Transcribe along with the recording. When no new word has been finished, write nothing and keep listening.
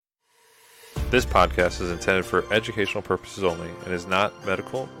This podcast is intended for educational purposes only and is not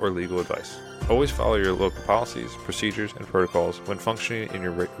medical or legal advice. Always follow your local policies, procedures, and protocols when functioning in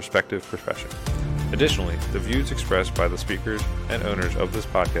your respective profession. Additionally, the views expressed by the speakers and owners of this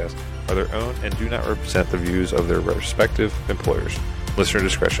podcast are their own and do not represent the views of their respective employers. Listener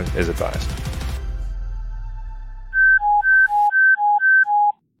discretion is advised.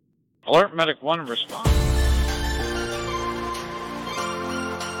 Alert Medic 1 response.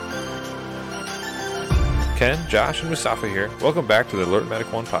 Ken, Josh, and Mustafa here. Welcome back to the Alert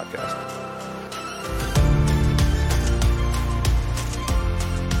Medic 1 podcast.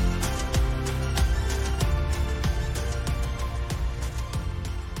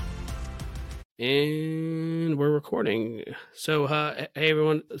 And we're recording. So, hey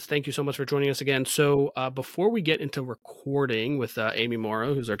everyone, thank you so much for joining us again. So, before we get into recording with Amy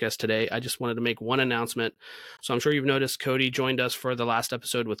Mauro, who's our guest today, I just wanted to make one announcement. So, I'm sure you've noticed Cody joined us for the last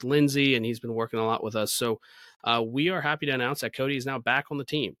episode with Lindsay, and he's been working a lot with us. So, we are happy to announce that Cody is now back on the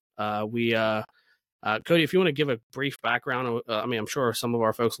team. Cody, if you want to give a brief background, I'm sure some of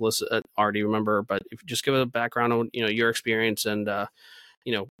our folks already remember, but if you just give a background on your experience and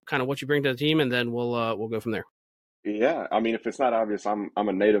kind of what you bring to the team, and then we'll go from there. Yeah, if it's not obvious, I'm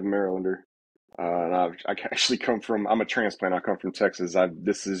a native Marylander, and I actually I'm a transplant. I come from Texas.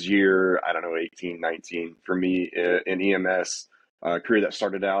 This is year 18, 19 for me in EMS. Career that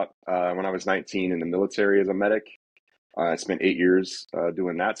started out when I was 19 in the military as a medic. I spent 8 years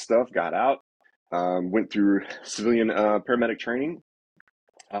doing that stuff. Got out, went through civilian paramedic training.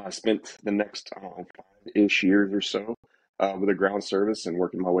 Spent the next 5-ish years or so with the ground service and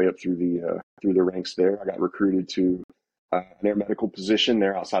working my way up through the ranks there. I got recruited to an air medical position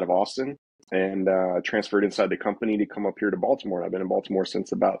there outside of Austin and transferred inside the company to come up here to Baltimore. And I've been in Baltimore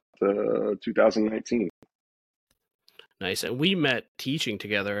since about 2019. Nice. And we met teaching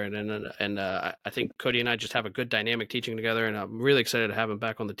together, and I think Cody and I just have a good dynamic teaching together, and I'm really excited to have him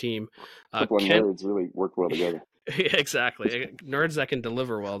back on the team. A couple of nerds really work well together. Exactly. Nerds that can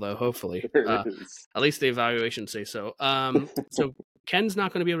deliver well, though, hopefully. At least the evaluations say so. So Ken's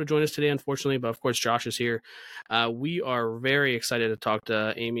not going to be able to join us today, unfortunately, but of course Josh is here. We are very excited to talk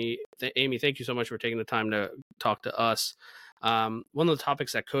to Amy. Amy, thank you so much for taking the time to talk to us. One of the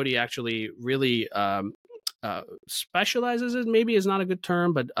topics that Cody actually really specializes in, maybe is not a good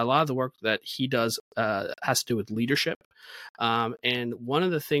term, but a lot of the work that he does has to do with leadership. And one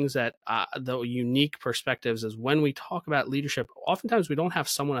of the things that the unique perspectives is when we talk about leadership, oftentimes we don't have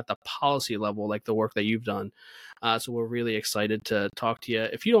someone at the policy level like the work that you've done. So we're really excited to talk to you.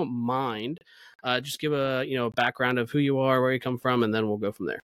 If you don't mind, just give a background of who you are, where you come from, and then we'll go from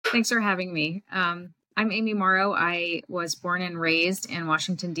there. Thanks for having me. I'm Amy Mauro. I was born and raised in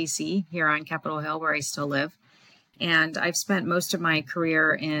Washington, D.C., here on Capitol Hill, where I still live. And I've spent most of my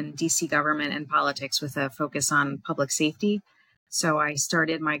career in D.C. government and politics with a focus on public safety. So I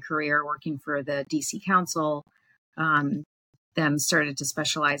started my career working for the DC Counsel, then started to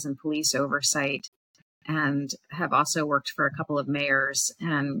specialize in police oversight, and have also worked for a couple of mayors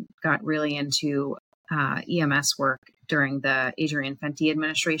and got really into EMS work during the Adrian Fenty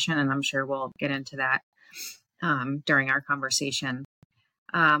administration, and I'm sure we'll get into that during our conversation.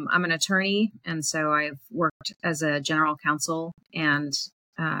 I'm an attorney, and so I've worked as a general counsel, and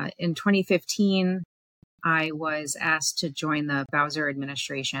in 2015, I was asked to join the Bowser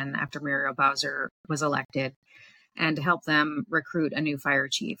administration after Muriel Bowser was elected and to help them recruit a new fire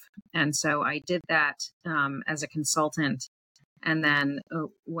chief. And so I did that as a consultant. And then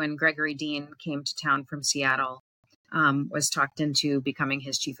when Gregory Dean came to town from Seattle, was talked into becoming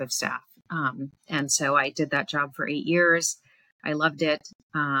his chief of staff. And so I did that job for 8 years. I loved it.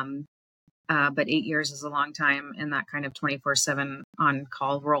 But 8 years is a long time in that kind of 24/7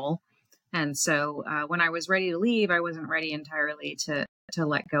 on-call role. And so when I was ready to leave, I wasn't ready entirely to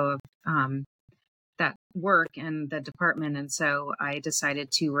let go of that work and the department. And so I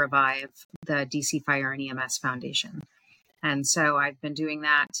decided to revive the DC Fire EMS Foundation. And so I've been doing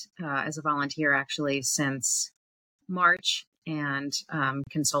that as a volunteer actually since March, and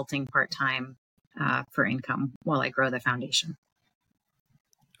consulting part-time for income while I grow the foundation.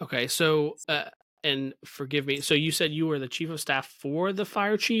 Okay, so, and forgive me, so you said you were the chief of staff for the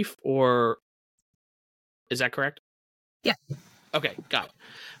fire chief, or is that correct? Yeah. Okay, got it.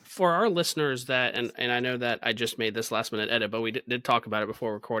 For our listeners that, and I know that I just made this last minute edit, but we did talk about it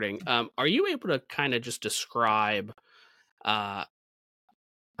before recording. Are you able to kind of just describe,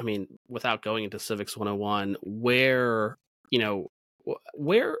 without going into Civics 101, where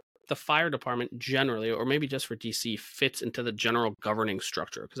the fire department generally, or maybe just for DC, fits into the general governing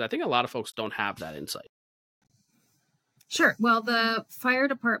structure? Because I think a lot of folks don't have that insight. Sure. Well, the fire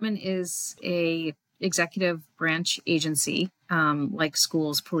department is a executive branch agency, like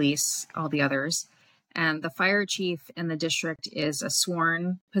schools, police, all the others. And the fire chief in the district is a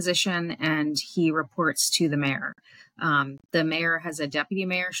sworn position, and he reports to the mayor. The mayor has a deputy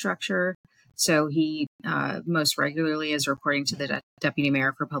mayor structure, so he most regularly is reporting to the deputy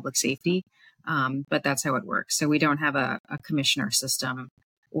mayor for public safety. But that's how it works. So we don't have a commissioner system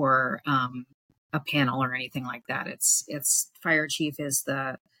or a panel or anything like that. It's fire chief is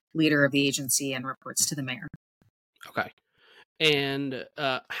the leader of the agency and reports to the mayor. Okay. And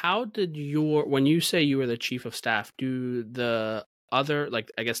how did when you say you were the chief of staff, do the other,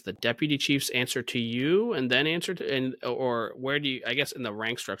 like, I guess the deputy chiefs answer to you and then answer to, or where do you, I guess in the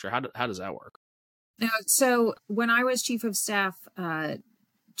rank structure, how does that work? So when I was chief of staff,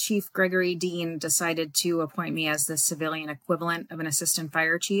 Chief Gregory Dean decided to appoint me as the civilian equivalent of an assistant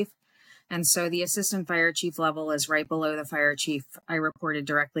fire chief. And so the assistant fire chief level is right below the fire chief. I reported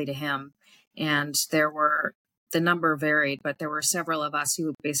directly to him. And the number varied, but there were several of us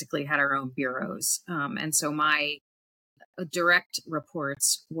who basically had our own bureaus. And so my direct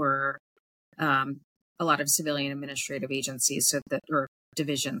reports were a lot of civilian administrative agencies, or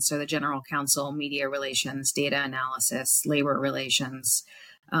divisions. So the general counsel, media relations, data analysis, labor relations,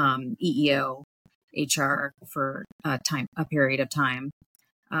 EEO, HR for a period of time.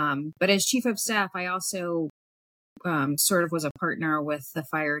 But as chief of staff, I also sort of was a partner with the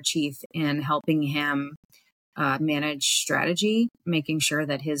fire chief in helping him manage strategy, making sure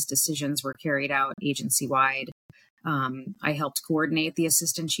that his decisions were carried out agency-wide. I helped coordinate the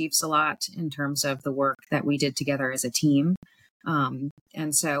assistant chiefs a lot in terms of the work that we did together as a team.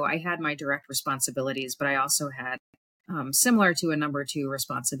 And so I had my direct responsibilities, but I also had similar to a number 2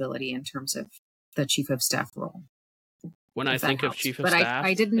 responsibility in terms of the chief of staff role. When I think of chief of but staff,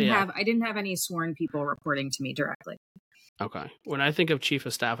 I didn't have any sworn people reporting to me directly. Okay. When I think of chief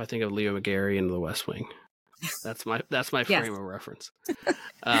of staff, I think of Leo McGarry in The West Wing. That's my frame of reference.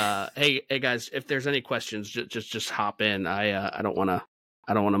 Hey guys, if there's any questions, just hop in. I don't want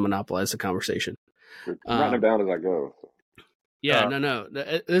to monopolize the conversation. Writing them down as I go. Yeah, no.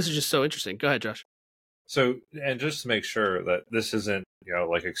 This is just so interesting. Go ahead, Josh. So, and just to make sure that this isn't,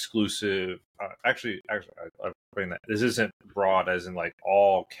 like exclusive, actually, I'm putting that this isn't broad as in like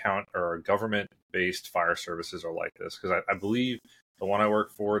all government-based fire services are like this, because I believe the one I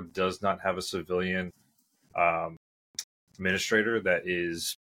work for does not have a civilian administrator that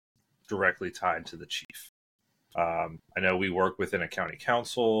is directly tied to the chief. I know we work within a county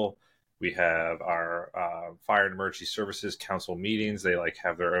council. We have our fire and emergency services council meetings. They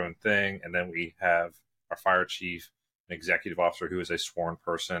have their own thing. And then we have our fire chief, an executive officer who is a sworn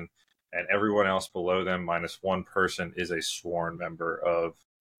person, and everyone else below them minus one person is a sworn member of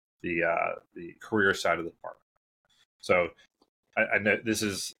the career side of the department. So I know this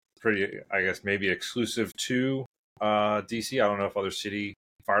is pretty, I guess, maybe exclusive to DC. I don't know if other city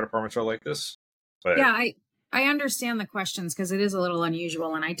fire departments are like this. But yeah, I understand the questions because it is a little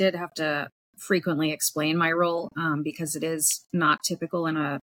unusual, and I did have to frequently explain my role because it is not typical in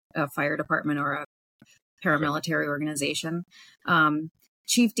a fire department or a paramilitary organization.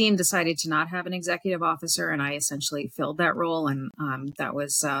 Chief Dean decided to not have an executive officer, and I essentially filled that role, and that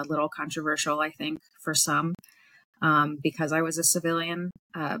was a little controversial, I think, for some. Because I was a civilian.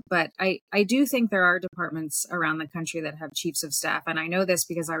 But I do think there are departments around the country that have chiefs of staff. And I know this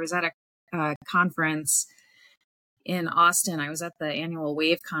because I was at a conference in Austin. I was at the annual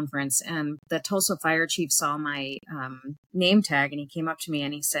WAVE conference, and the Tulsa fire chief saw my name tag, and he came up to me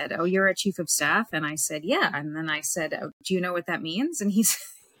and he said, "Oh, you're a chief of staff?" And I said, "Yeah." And then I said, "Oh, do you know what that means?" And he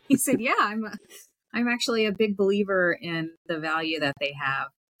said, "Yeah, I'm actually a big believer in the value that they have."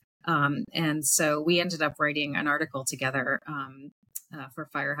 And so we ended up writing an article together for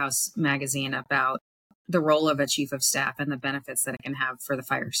Firehouse magazine about the role of a chief of staff and the benefits that it can have for the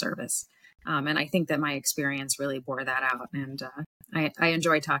fire service. And I think that my experience really bore that out, and I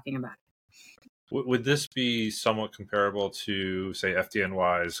enjoy talking about it. Would this be somewhat comparable to, say,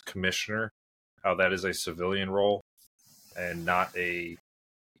 FDNY's commissioner, how that is a civilian role and not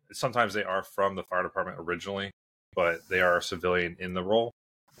sometimes they are from the fire department originally, but they are a civilian in the role?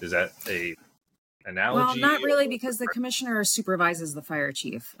 Is that a analogy? Well, not really, because the commissioner supervises the fire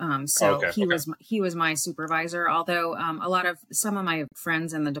chief. He was my supervisor, although some of my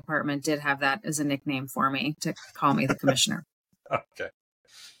friends in the department did have that as a nickname for me, to call me the commissioner. Okay.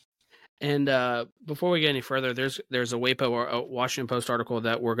 And before we get any further, there's a WAPO or a Washington Post article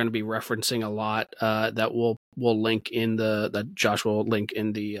that we're going to be referencing a lot that we'll link in that Josh will link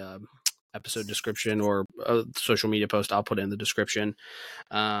in the episode description or a social media post, I'll put in the description.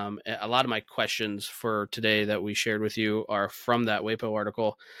 A lot of my questions for today that we shared with you are from that WAPO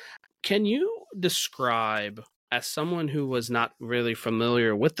article. Can you describe, as someone who was not really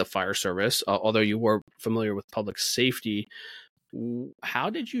familiar with the fire service, although you were familiar with public safety, how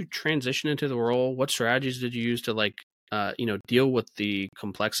did you transition into the role? What strategies did you use to deal with the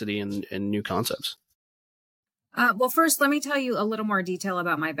complexity and new concepts? Well, first, let me tell you a little more detail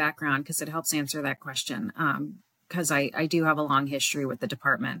about my background because it helps answer that question. Because I do have a long history with the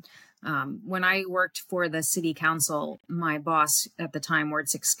department. When I worked for the city council, my boss at the time, Ward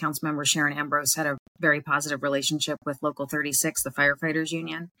 6 Councilmember Sharon Ambrose, had a very positive relationship with Local 36, the firefighters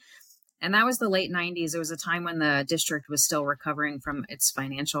union. And that was the late 90s. It was a time when the district was still recovering from its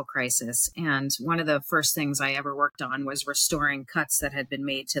financial crisis. And one of the first things I ever worked on was restoring cuts that had been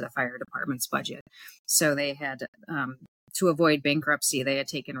made to the fire department's budget. So they had, to avoid bankruptcy, they had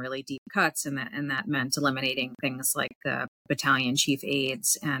taken really deep cuts, and that meant eliminating things like the battalion chief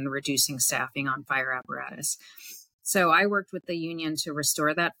aides and reducing staffing on fire apparatus. So I worked with the union to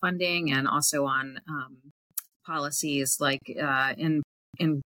restore that funding, and also on policies like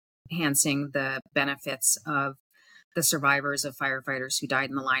enhancing the benefits of the survivors of firefighters who died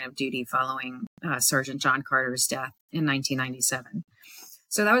in the line of duty following Sergeant John Carter's death in 1997.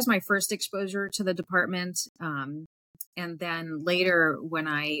 So that was my first exposure to the department. And then later, when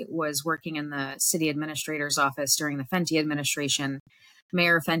I was working in the city administrator's office during the Fenty administration,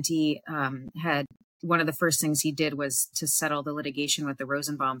 Mayor Fenty had one of the first things he did was to settle the litigation with the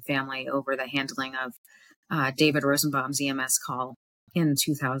Rosenbaum family over the handling of David Rosenbaum's EMS call in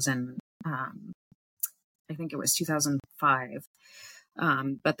 2000. I think it was 2005.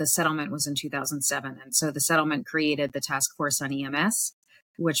 But the settlement was in 2007. And so the settlement created the task force on EMS,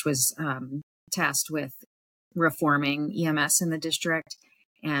 which was tasked with reforming EMS in the district,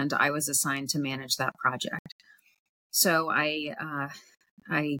 and I was assigned to manage that project. So I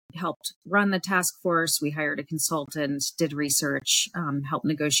helped run the task force. We hired a consultant, did research, helped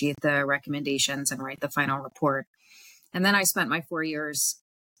negotiate the recommendations and write the final report. And then I spent my 4 years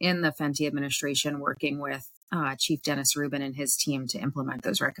in the Fenty administration working with Chief Dennis Rubin and his team to implement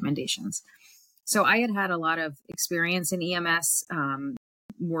those recommendations. So I had a lot of experience in EMS,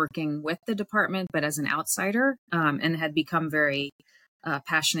 working with the department, but as an outsider, and had become very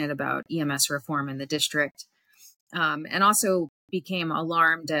passionate about EMS reform in the district, and also became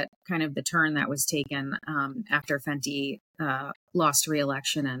alarmed at kind of the turn that was taken after Fenty lost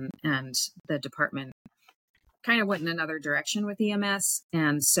re-election, and the department kind of went in another direction with EMS.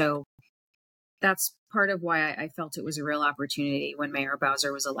 And so that's part of why I felt it was a real opportunity when Mayor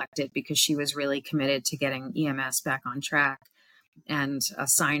Bowser was elected, because she was really committed to getting EMS back on track. And a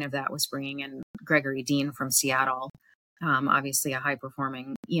sign of that was bringing in Gregory Dean from Seattle, obviously a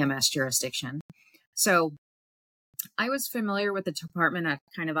high-performing EMS jurisdiction. So I was familiar with the department at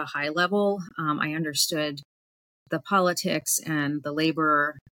kind of a high level. I understood the politics and the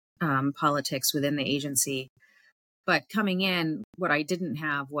labor politics within the agency. But coming in, what I didn't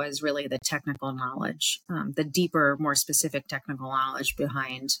have was really the technical knowledge, the deeper, more specific technical knowledge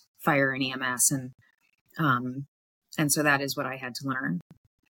behind fire and EMS. And so that is what I had to learn.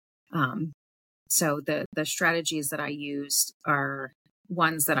 So the strategies that I used are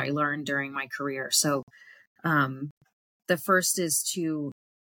ones that I learned during my career. So the first is to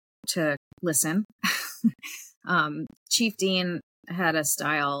listen. Chief Dean had a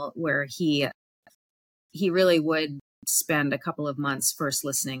style where he really would spend a couple of months first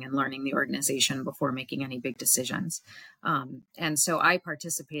listening and learning the organization before making any big decisions. And so I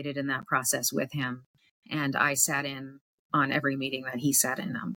participated in that process with him, and I sat in on every meeting that he sat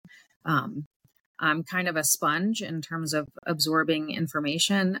in on. I'm kind of a sponge in terms of absorbing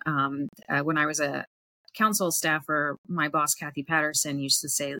information. When I was a council staffer, my boss, Kathy Patterson, used to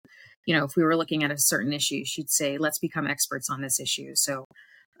say, if we were looking at a certain issue, she'd say, let's become experts on this issue. So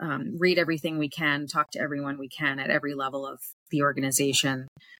read everything we can, talk to everyone we can at every level of the organization,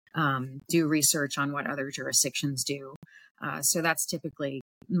 do research on what other jurisdictions do. So that's typically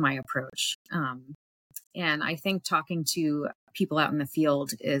my approach. And I think talking to people out in the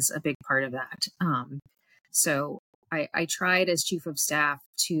field is a big part of that. So I tried as chief of staff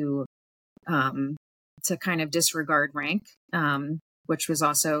to kind of disregard rank, which was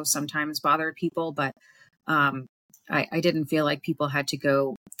also sometimes bothered people, but I didn't feel like people had to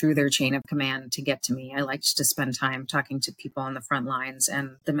go through their chain of command to get to me. I liked to spend time talking to people on the front lines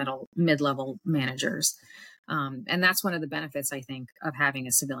and the mid-level managers. And that's one of the benefits, I think, of having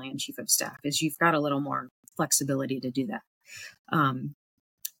a civilian chief of staff is you've got a little more flexibility to do that. And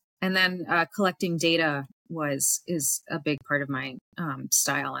then collecting data is a big part of my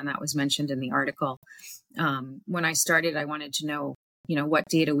style, and that was mentioned in the article. When I started, I wanted to know, what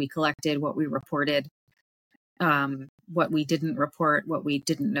data we collected, what we reported, what we didn't report, what we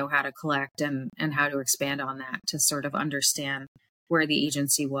didn't know how to collect, and how to expand on that to sort of understand where the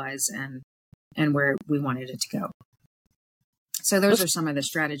agency was and where we wanted it to go. So those are some of the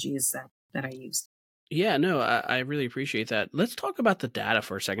strategies that I used. Yeah, no, I really appreciate that. Let's talk about the data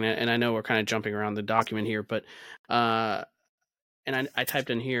for a second. And I know we're kind of jumping around the document here, but and I typed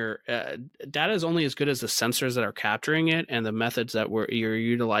in here, data is only as good as the sensors that are capturing it and the methods that you're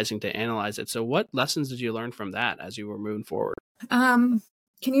utilizing to analyze it. So what lessons did you learn from that as you were moving forward? Can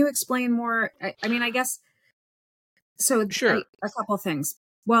you explain more? I mean, I guess, so Sure. A couple things.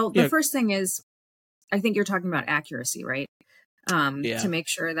 Well, the first thing is, I think you're talking about accuracy, right? To make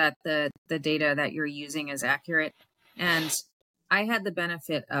sure that the data that you're using is accurate. And I had the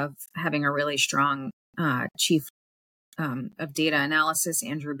benefit of having a really strong chief of data analysis,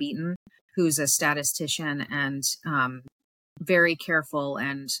 Andrew Beaton, who's a statistician and very careful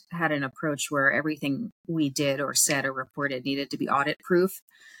and had an approach where everything we did or said or reported needed to be audit proof.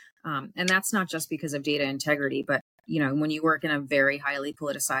 And that's not just because of data integrity, but when you work in a very highly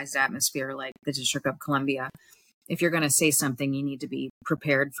politicized atmosphere like the District of Columbia, if you're going to say something, you need to be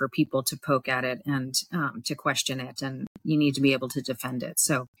prepared for people to poke at it and to question it, and you need to be able to defend it.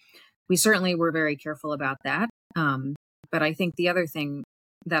 So we certainly were very careful about that. But I think the other thing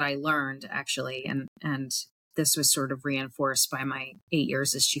that I learned, actually, and this was sort of reinforced by my 8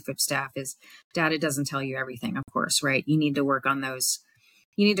 years as chief of staff, is data doesn't tell you everything, of course, right? You need to work on those.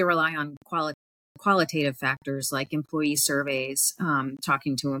 You need to rely on qualitative factors like employee surveys,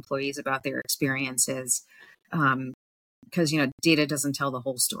 talking to employees about their experiences, because data doesn't tell the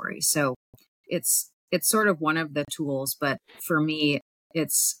whole story. So it's sort of one of the tools, but for me,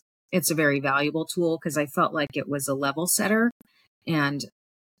 it's a very valuable tool because I felt like it was a level setter, and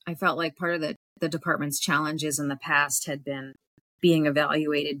I felt like part of the department's challenges in the past had been being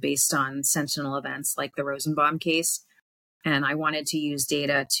evaluated based on sentinel events like the Rosenbaum case. And I wanted to use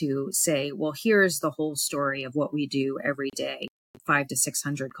data to say, well, here's the whole story of what we do every day, 500 to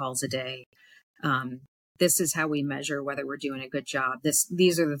 600 calls a day. This is how we measure whether we're doing a good job.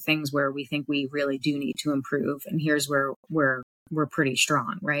 These are the things where we think we really do need to improve. And here's where we're pretty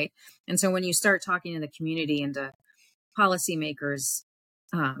strong, right? And so when you start talking to the community and to policymakers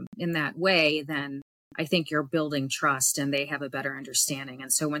in that way, then I think you're building trust and they have a better understanding.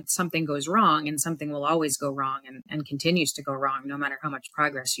 And so when something goes wrong, and something will always go wrong and continues to go wrong, no matter how much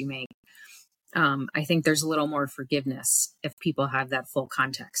progress you make, I think there's a little more forgiveness if people have that full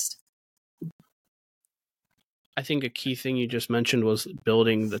context. I think a key thing you just mentioned was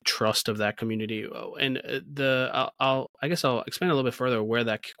building the trust of that community. And I guess I'll expand a little bit further where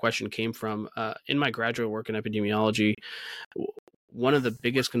that question came from. In my graduate work in epidemiology, one of the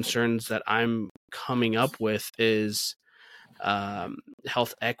biggest concerns that I'm coming up with is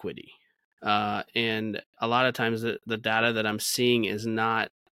health equity. And a lot of times the data that I'm seeing is not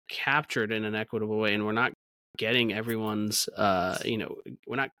captured in an equitable way, and we're not getting everyone's, we're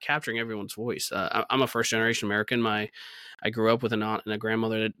not capturing everyone's voice. I'm a first generation American. I grew up with an aunt and a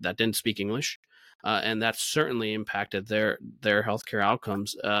grandmother that didn't speak English. And that certainly impacted their healthcare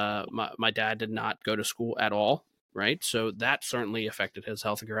outcomes. My dad did not go to school at all, right? So that certainly affected his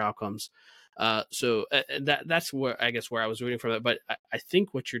healthcare outcomes. So that's where I was rooting for that. But I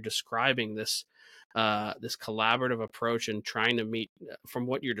think what you're describing, this collaborative approach and trying to meet, from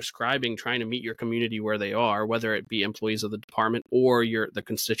what you're describing, trying to meet your community where they are, whether it be employees of the department or the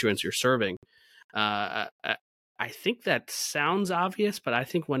constituents you're serving. I think that sounds obvious, but I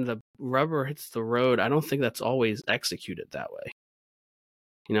think when the rubber hits the road, I don't think that's always executed that way.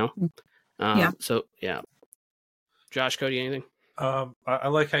 Yeah. So yeah. Josh, Cody, anything? I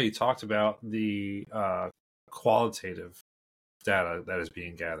like how you talked about the qualitative data that is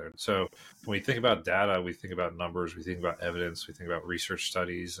being gathered. So when we think about data, we think about numbers, we think about evidence, we think about research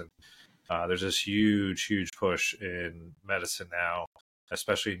studies, and there's this huge push in medicine now,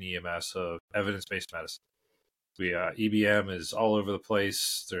 especially in EMS, of evidence-based medicine. EBM is all over the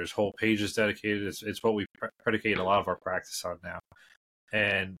place. There's whole pages dedicated. It's what we predicate a lot of our practice on now.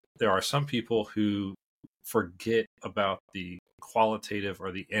 And there are some people who forget about the qualitative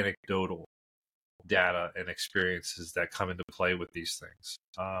or the anecdotal data and experiences that come into play with these things.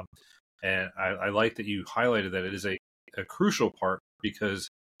 And I like that you highlighted that it is a crucial part, because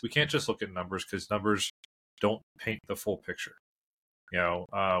we can't just look at numbers, because numbers don't paint the full picture.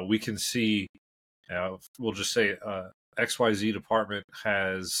 We can see, we'll just say XYZ department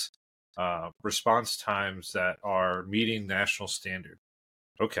has response times that are meeting national standard.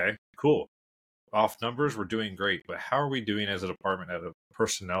 Okay, cool. off numbers, we're doing great, but how are we doing as a department at a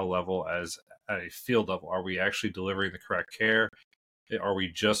personnel level, as at a field level? Are we actually delivering the correct care? Are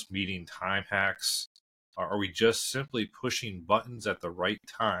we just meeting time hacks? Are we just simply pushing buttons at the right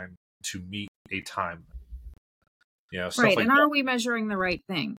time to meet a time? Stuff Right. like And that. are we measuring the right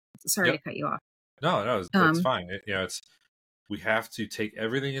thing? Sorry Yep. to cut you off. No, that's fine. We have to take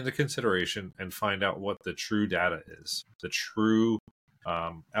everything into consideration and find out what the true data is, the true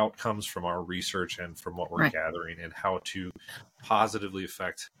outcomes from our research and from what we're gathering, and how to positively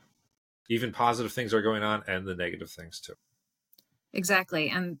affect even positive things that are going on and the negative things too. Exactly.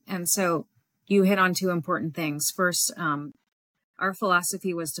 And so you hit on two important things. First, our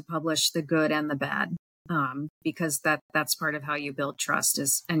philosophy was to publish the good and the bad, because that's part of how you build trust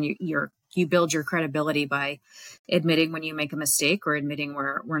and you build your credibility by admitting when you make a mistake or admitting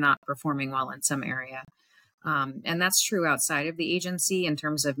we're not performing well in some area. And that's true outside of the agency in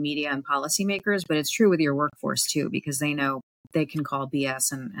terms of media and policymakers, but it's true with your workforce too, because they know they can call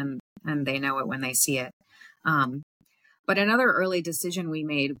BS and they know it when they see it. But another early decision we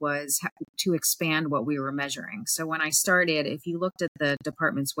made was to expand what we were measuring. So when I started, if you looked at the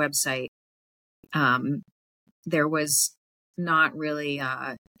department's website, there was not really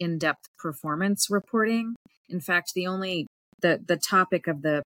in-depth performance reporting. In fact, the topic of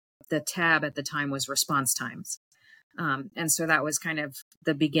the tab at the time was response times. And so that was kind of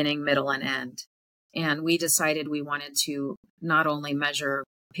the beginning, middle, and end. And we decided we wanted to not only measure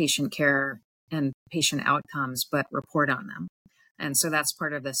patient care and patient outcomes, but report on them. And so that's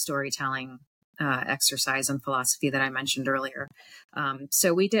part of the storytelling exercise and philosophy that I mentioned earlier.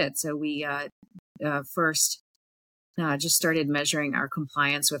 So we did. So we first just started measuring our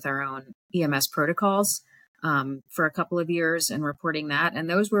compliance with our own EMS protocols for a couple of years and reporting that. And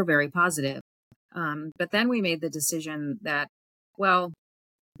those were very positive. But then we made the decision that, well,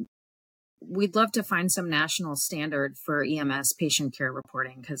 we'd love to find some national standard for EMS patient care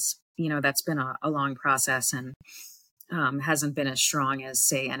reporting, because, that's been a long process and hasn't been as strong as,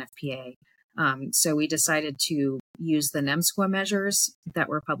 say, NFPA. So we decided to use the NEMSQA measures that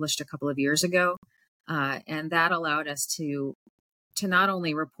were published a couple of years ago. And that allowed us to not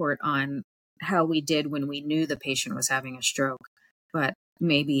only report on how we did when we knew the patient was having a stroke, but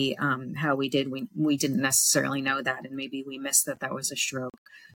maybe how we did when we didn't necessarily know that, and maybe we missed that was a stroke.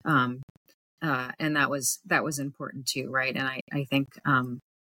 And that was important too, right? And I think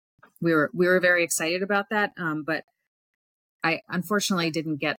we were very excited about that, but I unfortunately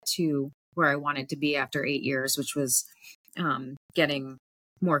didn't get to where I wanted to be after 8 years, which was getting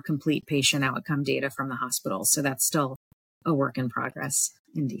more complete patient outcome data from the hospital. So that's still a work in progress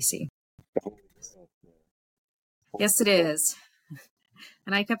in DC. Yes, it is.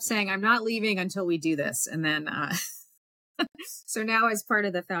 And I kept saying, I'm not leaving until we do this. And then, so now as part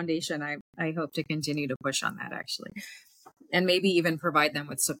of the foundation, I hope to continue to push on that, actually. And maybe even provide them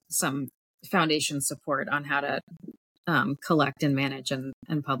with some foundation support on how to collect and manage and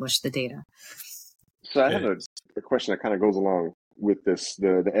publish the data. So I have a question that kind of goes along with this,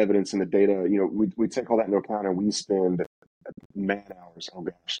 the evidence and the data. We take all that into account, and we spend man hours,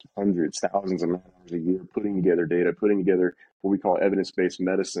 hundreds, thousands of man hours a year putting together data, putting together what we call evidence-based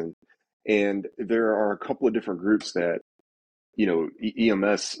medicine. And there are a couple of different groups that,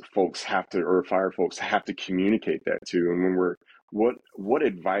 EMS folks have to, or fire folks have to communicate that to. And what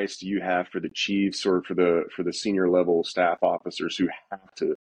advice do you have for the chiefs or for the senior level staff officers who have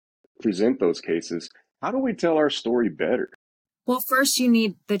to present those cases? How do we tell our story better? Well, first,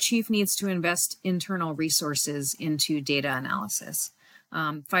 the chief needs to invest internal resources into data analysis.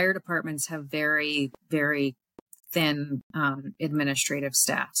 Fire departments have very, very thin administrative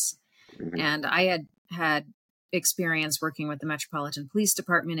staffs. Mm-hmm. And I had experience working with the Metropolitan Police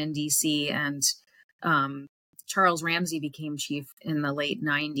Department in DC, and Charles Ramsey became chief in the late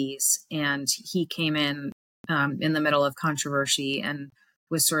 90s, and he came in the middle of controversy and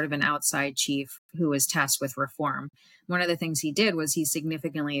was sort of an outside chief who was tasked with reform. One of the things he did was he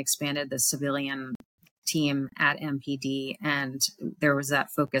significantly expanded the civilian team at MPD, and there was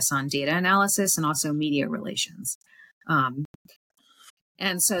that focus on data analysis and also media relations.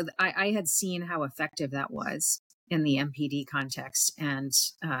 And so I had seen how effective that was in the MPD context, and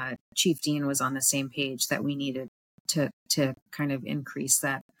Chief Dean was on the same page that we needed to kind of increase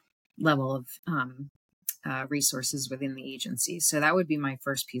that level of resources within the agency. So that would be my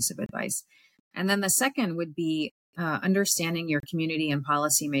first piece of advice. And then the second would be understanding your community and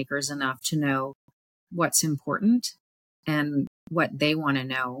policymakers enough to know what's important and what they want to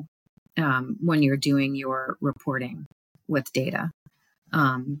know when you're doing your reporting with data.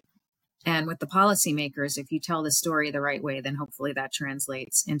 And with the policymakers, if you tell the story the right way, then hopefully that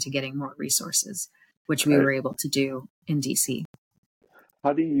translates into getting more resources, which we were able to do in DC.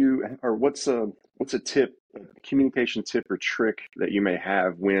 How do you, or what's a tip, a communication tip or trick that you may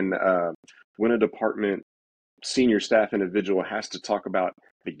have when a department senior staff individual has to talk about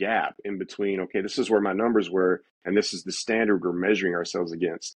the gap in between? Okay, this is where my numbers were, and this is the standard we're measuring ourselves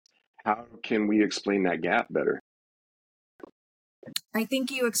against. How can we explain that gap better? I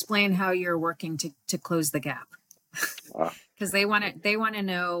think you explain how you're working to close the gap, because they want to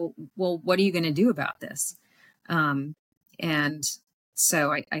know, well, what are you going to do about this? And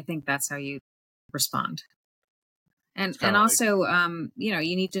so I think that's how you respond. And also,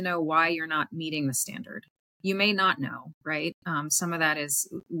 you need to know why you're not meeting the standard. You may not know, right? Some of that is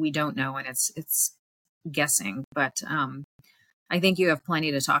we don't know, and it's guessing. But I think you have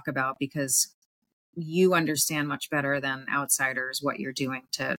plenty to talk about because you understand much better than outsiders what you're doing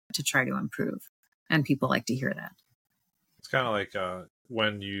to try to improve, and people like to hear that. It's kind of like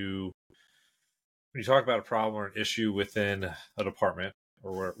when you talk about a problem or an issue within a department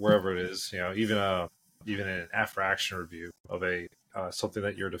or wherever it is, even an after action review of a something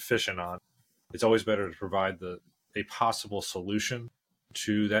that you're deficient on, it's always better to provide a possible solution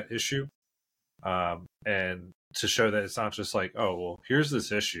to that issue, and to show that it's not just like, oh, well, here's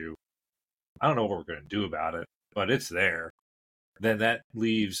this issue, I don't know what we're going to do about it, but it's there. Then that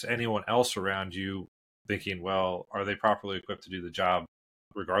leaves anyone else around you thinking, well, are they properly equipped to do the job?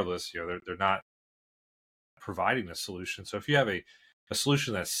 Regardless, they're not providing a solution. So if you have a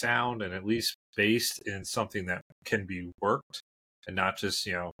solution that's sound and at least based in something that can be worked, and not just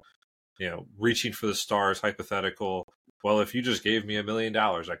reaching for the stars, hypothetical, well, if you just gave me $1 million,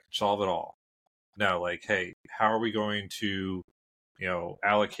 I could solve it all. No, like, hey, how are we going to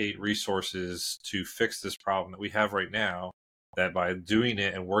allocate resources to fix this problem that we have right now, that by doing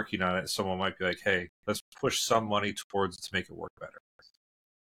it and working on it, someone might be like, hey, let's push some money towards it to make it work better.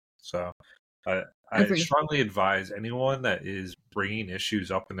 So I strongly advise anyone that is bringing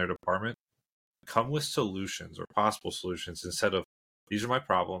issues up in their department, come with solutions or possible solutions instead of, these are my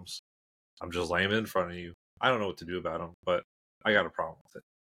problems, I'm just laying them in front of you, I don't know what to do about them, but I got a problem with it.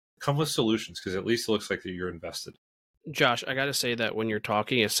 Come with solutions, because at least it looks like that you're invested. Josh, I got to say that when you're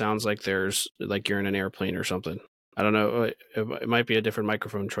talking, it sounds like you're in an airplane or something. I don't know. It might be a different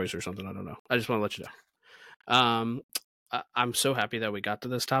microphone choice or something. I don't know. I just want to let you know. I'm so happy that we got to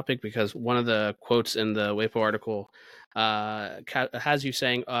this topic, because one of the quotes in the WAPO article has you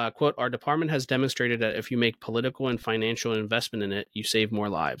saying, quote, "Our department has demonstrated that if you make political and financial investment in it, you save more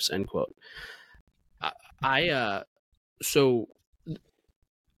lives," end quote.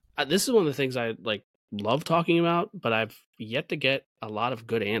 This is one of the things I love talking about, but I've yet to get a lot of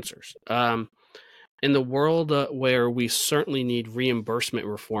good answers. In the world where we certainly need reimbursement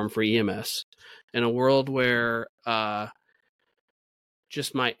reform for EMS, in a world where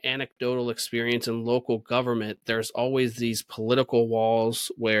just my anecdotal experience in local government, there's always these political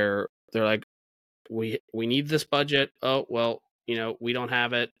walls where they're like, we need this budget. Oh, well, we don't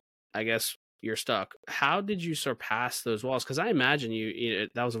have it. I guess you're stuck. How did you surpass those walls? Because I imagine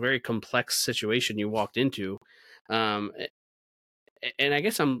that was a very complex situation you walked into. And I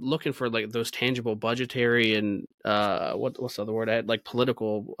guess I'm looking for those tangible budgetary and what's the other word I had,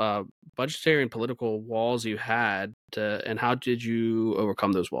 political budgetary and political walls you had and how did you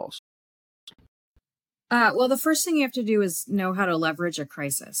overcome those walls? Well, the first thing you have to do is know how to leverage a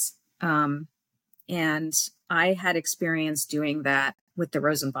crisis. And I had experience doing that with the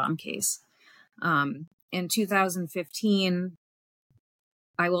Rosenbaum case. In 2015,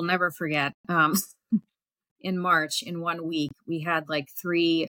 I will never forget, in March, in 1 week, we had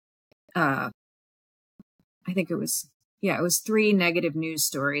 3, I think it was 3 negative news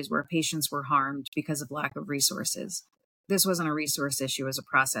stories where patients were harmed because of lack of resources. This wasn't a resource issue, it was a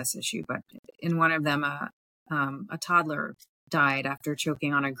process issue, but in one of them, a toddler died after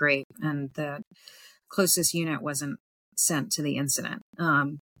choking on a grape, and the closest unit wasn't sent to the incident.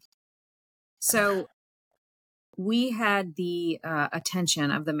 So we had the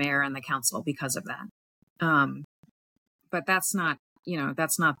attention of the mayor and the council because of that. But that's not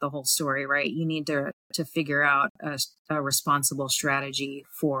the whole story, right? You need to figure out a responsible strategy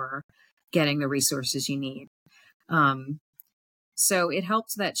for getting the resources you need. So it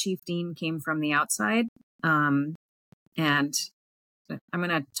helped that Chief Dean came from the outside. And I'm going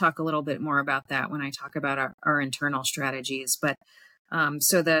to talk a little bit more about that when I talk about our internal strategies. But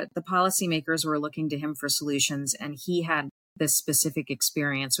so the policymakers were looking to him for solutions, and he had this specific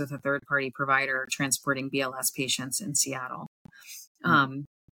experience with a third-party provider transporting BLS patients in Seattle.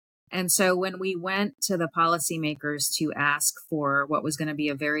 And so when we went to the policymakers to ask for what was going to be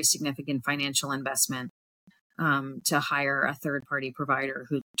a very significant financial investment to hire a third-party provider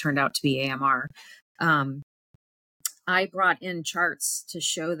who turned out to be AMR, I brought in charts to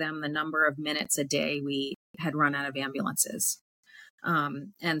show them the number of minutes a day we had run out of ambulances.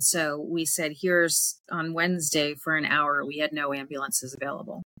 And so we said, here's on Wednesday for an hour, we had no ambulances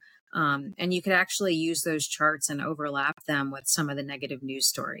available. And you could actually use those charts and overlap them with some of the negative news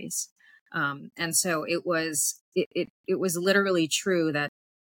stories. And so it was literally true that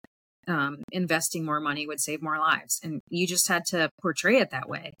investing more money would save more lives. And you just had to portray it that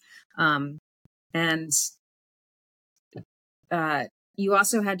way. And you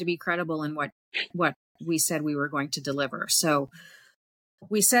also had to be credible in what we said we were going to deliver. So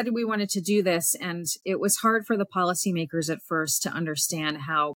we said we wanted to do this, and it was hard for the policymakers at first to understand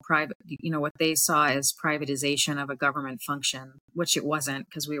how private, what they saw as privatization of a government function, which it wasn't,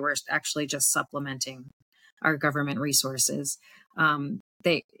 because we were actually just supplementing our government resources.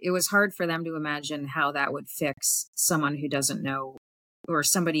 It was hard for them to imagine how that would fix someone who doesn't know, or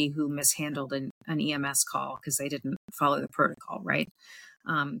somebody who mishandled an EMS call because they didn't follow the protocol, right?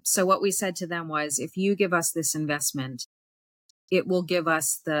 So what we said to them was, if you give us this investment, it will give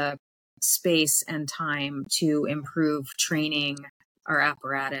us the space and time to improve training, our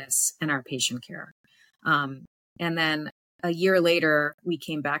apparatus, and our patient care. And then a year later, we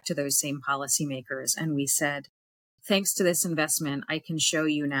came back to those same policymakers and we said, thanks to this investment, I can show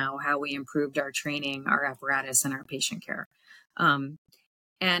you now how we improved our training, our apparatus, and our patient care. And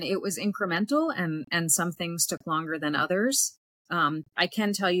it was incremental, and some things took longer than others. I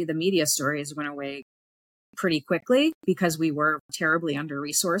can tell you the media stories went away pretty quickly because we were terribly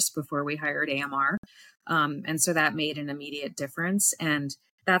under-resourced before we hired AMR. And so that made an immediate difference. And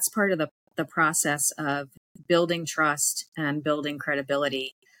that's part of the process of building trust and building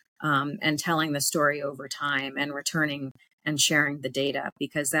credibility, and telling the story over time and returning and sharing the data,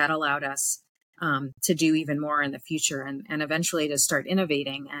 because that allowed us to do even more in the future and eventually to start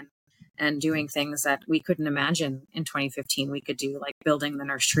innovating and doing things that we couldn't imagine in 2015 we could do, like building the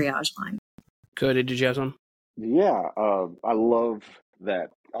nurse triage line. Cody, did you have some? Yeah, I love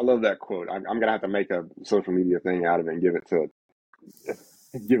that. I love that quote. I'm gonna have to make a social media thing out of it and give it to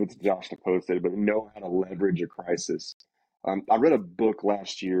Josh to post it. But know how to leverage a crisis. I read a book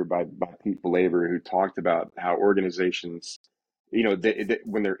last year by Pete Belaver who talked about how organizations, they,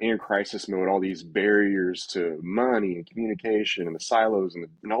 when they're in crisis mode, all these barriers to money and communication and the silos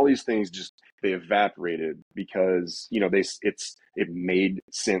and all these things they evaporated because it made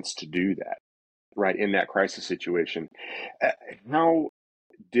sense to do that. Right, in that crisis situation. How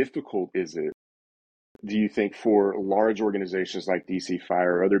difficult is it, do you think, for large organizations like DC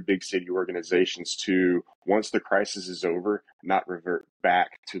Fire or other big city organizations to, once the crisis is over, not revert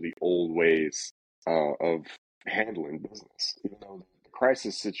back to the old ways of handling business? Even though the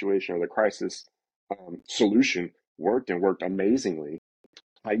crisis situation or the crisis solution worked amazingly,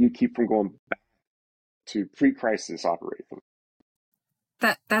 how you keep from going back to pre-crisis operating?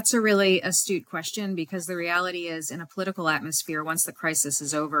 That's a really astute question, because the reality is, in a political atmosphere, once the crisis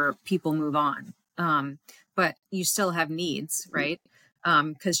is over, people move on. But you still have needs, right?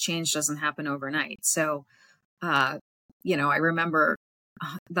 Because change doesn't happen overnight. So, I remember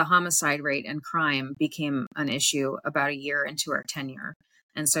the homicide rate and crime became an issue about a year into our tenure.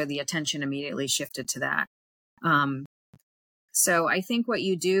 And so the attention immediately shifted to that. So I think what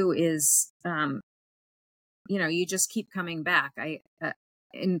you do is, you just keep coming back.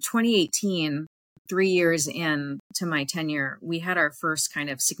 In 2018, 3 years in to my tenure, we had our first kind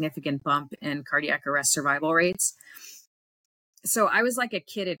of significant bump in cardiac arrest survival rates. So I was like a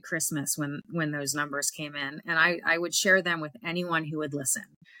kid at Christmas when those numbers came in, and I would share them with anyone who would listen.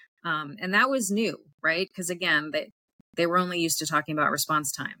 And that was new, right? Because again, they were only used to talking about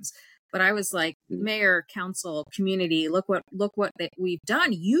response times. But I was like, Mayor, Counsel, community, look what we've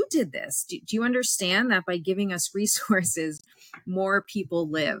done. You did this. Do you understand that by giving us resources, more people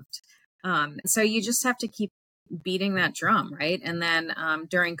lived? So you just have to keep beating that drum, right? And then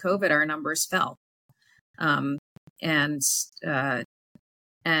during COVID, our numbers fell. And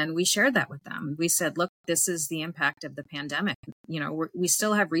we shared that with them. We said, look, this is the impact of the pandemic. We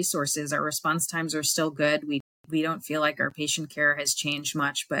still have resources. Our response times are still good. We don't feel like our patient care has changed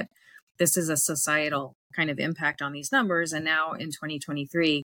much, but this is a societal kind of impact on these numbers. And now in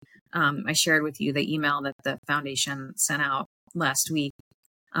 2023, I shared with you the email that the foundation sent out last week.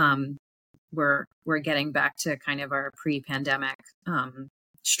 We're getting back to kind of our pre-pandemic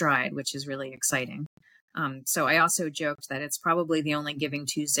stride, which is really exciting. So I also joked that it's probably the only Giving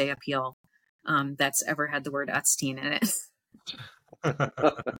Tuesday appeal that's ever had the word Epstein in it.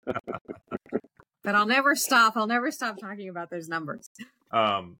 But I'll never stop talking about those numbers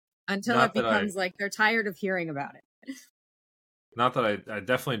until it becomes like they're tired of hearing about it. Not that I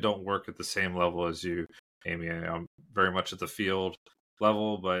definitely don't work at the same level as you, Amy. I'm very much at the field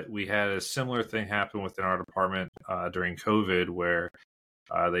level, but we had a similar thing happen within our department during COVID, where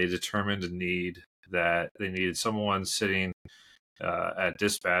they determined a need that they needed someone sitting at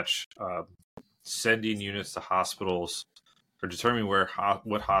dispatch, sending units to hospitals, or determining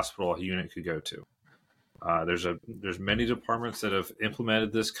what hospital a unit could go to. There's many departments that have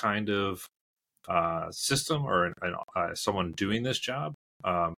implemented this kind of system, or someone doing this job,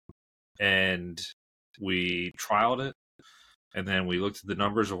 and we trialed it, and then we looked at the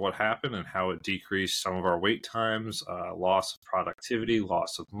numbers of what happened and how it decreased some of our wait times, loss of productivity,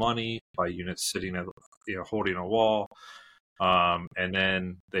 loss of money by units sitting at, holding a wall, and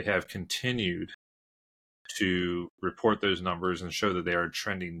then they have continued to report those numbers and show that they are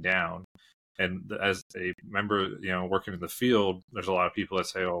trending down. And as a member, working in the field, there's a lot of people that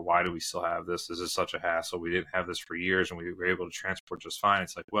say, "Oh, why do we still have this? This is such a hassle. We didn't have this for years, and we were able to transport just fine."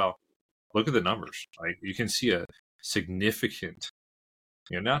 It's like, well, look at the numbers. Like, you can see a significant,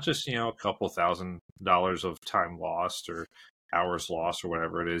 not just a couple $1,000s of time lost or hours lost or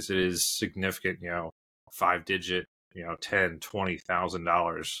whatever it is. It is significant. 5-digit,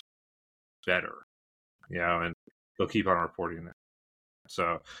 $10,000-$20,000 better. And they'll keep on reporting it.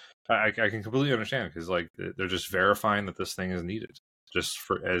 So I can completely understand, because like they're just verifying that this thing is needed. Just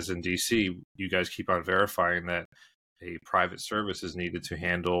as in DC, you guys keep on verifying that a private service is needed to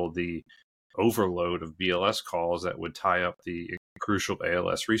handle the overload of BLS calls that would tie up the crucial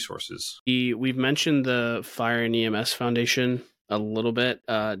ALS resources. We've mentioned the Fire and EMS Foundation a little bit.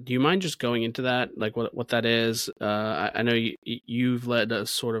 Do you mind just going into that, like what that is? I know you've led a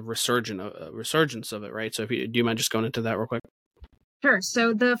sort of resurgence of it, right? So do you mind just going into that real quick? Sure.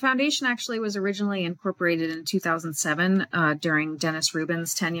 So the foundation actually was originally incorporated in 2007 during Dennis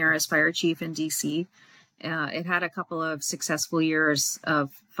Rubin's tenure as fire chief in DC. It had a couple of successful years of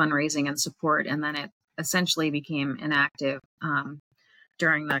fundraising and support, and then it essentially became inactive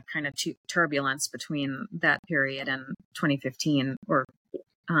during the kind of turbulence between that period and 2015, or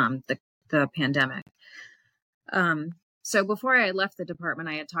the pandemic. So before I left the department,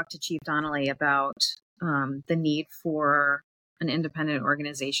 I had talked to Chief Donnelly about the need for an independent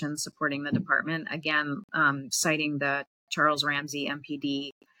organization supporting the department. Again, citing the Charles Ramsey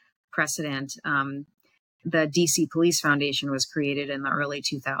MPD precedent, the DC Police Foundation was created in the early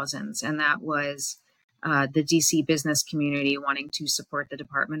 2000s, and that was the DC business community wanting to support the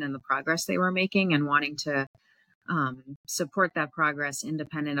department and the progress they were making, and wanting to support that progress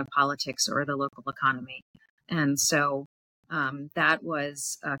independent of politics or the local economy. And so that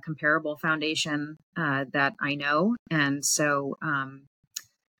was a comparable foundation that I know. And so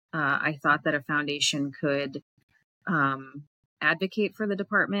I thought that a foundation could advocate for the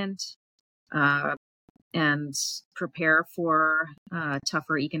department and prepare for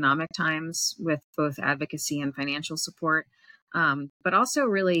tougher economic times with both advocacy and financial support, but also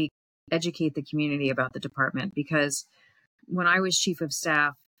really educate the community about the department. Because when I was chief of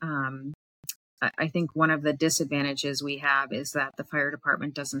staff, I think one of the disadvantages we have is that the fire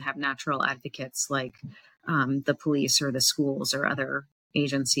department doesn't have natural advocates like the police or the schools or other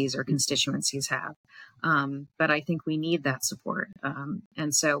agencies or constituencies have. But I think we need that support.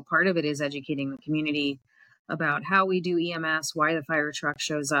 And so part of it is educating the community about how we do EMS, why the fire truck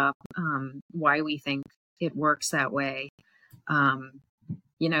shows up, why we think it works that way. And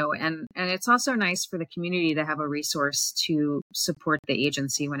it's also nice for the community to have a resource to support the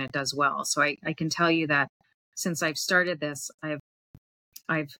agency when it does well. So I can tell you that since I've started this,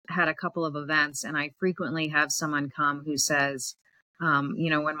 I've had a couple of events, and I frequently have someone come who says,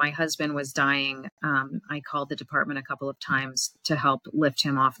 when my husband was dying, I called the department a couple of times to help lift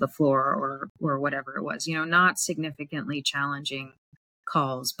him off the floor or whatever it was, not significantly challenging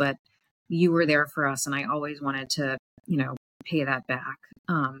calls, but you were there for us. And I always wanted to, pay that back.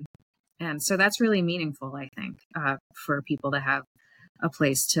 And so that's really meaningful, I think, for people to have a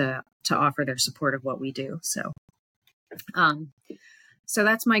place to offer their support of what we do. So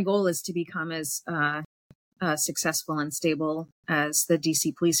that's my goal, is to become as successful and stable as the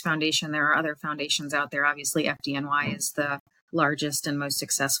DC Police Foundation. There are other foundations out there. Obviously, FDNY is the largest and most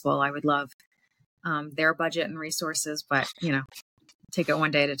successful. I would love their budget and resources, but, take it one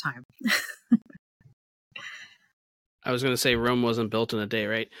day at a time. I was going to say Rome wasn't built in a day,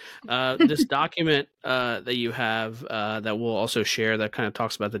 right? This document that you have that we'll also share that kind of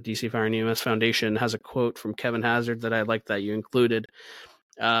talks about the DC Fire and EMS Foundation has a quote from Kevin Hazard that I like that you included.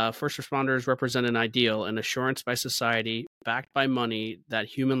 First responders represent an ideal, an assurance by society, backed by money, that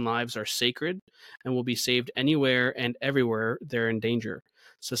human lives are sacred and will be saved anywhere and everywhere they're in danger.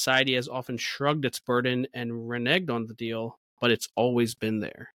 Society has often shrugged its burden and reneged on the deal, but it's always been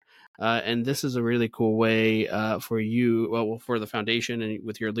there. And this is a really cool way for you, well, for the foundation and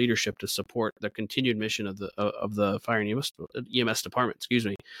with your leadership to support the continued mission of the Fire and EMS Department. Excuse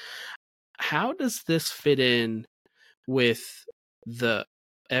me. How does this fit in with the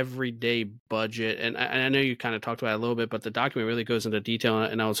everyday budget? And I know you kind of talked about it a little bit, but the document really goes into detail,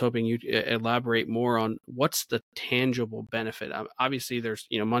 and I was hoping you'd elaborate more on what's the tangible benefit. Obviously there's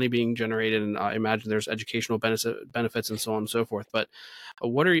money being generated, and I imagine there's educational benefits and so on and so forth, but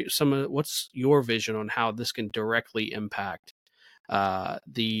what's your vision on how this can directly impact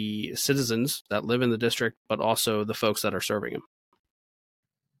the citizens that live in the district, but also the folks that are serving them?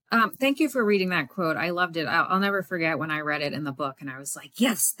 Thank you for reading that quote. I loved it. I'll never forget when I read it in the book and I was like,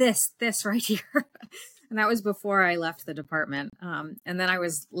 yes, this right here. And that was before I left the department. And then I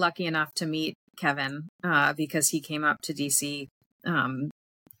was lucky enough to meet Kevin because he came up to DC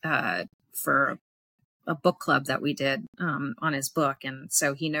for a book club that we did on his book. And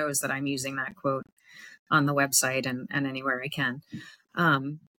so he knows that I'm using that quote on the website and anywhere I can.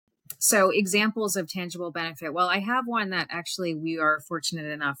 So examples of tangible benefit. Well, I have one that actually we are fortunate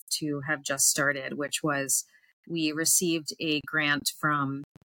enough to have just started, which was we received a grant from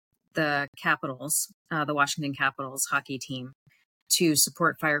the Capitals, the Washington Capitals hockey team, to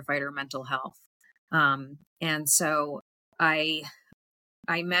support firefighter mental health. And so I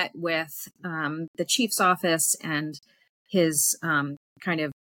met with the chief's office and his kind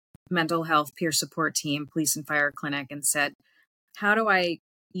of mental health peer support team, police and fire clinic, and said, how do I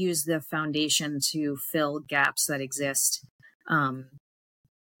use the foundation to fill gaps that exist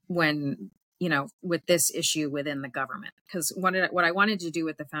when, with this issue within the government? Because what I wanted to do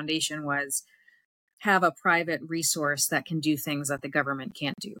with the foundation was have a private resource that can do things that the government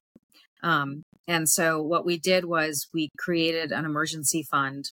can't do. And so what we did was we created an emergency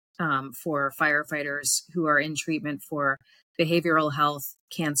fund for firefighters who are in treatment for behavioral health,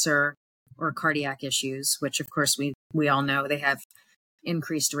 cancer, or cardiac issues, which of course we all know they have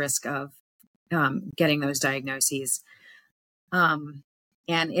increased risk of getting those diagnoses. And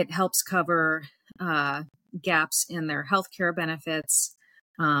it helps cover gaps in their healthcare benefits,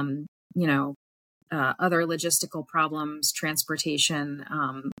 other logistical problems, transportation,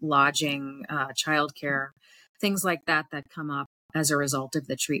 lodging, childcare, things like that come up as a result of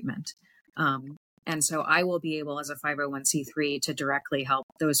the treatment. And so I will be able, as a 501c3, to directly help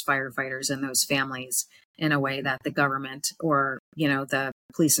those firefighters and those families in a way that the government or, the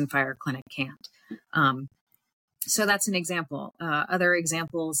police and fire clinic can't. So that's an example. Other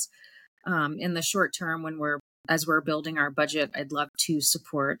examples in the short term, as we're building our budget, I'd love to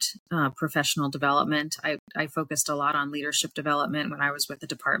support professional development. I focused a lot on leadership development when I was with the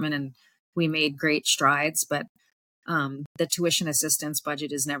department, and we made great strides, but the tuition assistance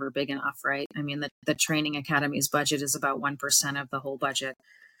budget is never big enough, right? I mean, the training academy's budget is about 1% of the whole budget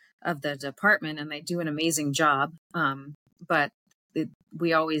of the department, and they do an amazing job. But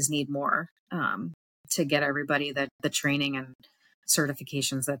we always need more to get everybody the training and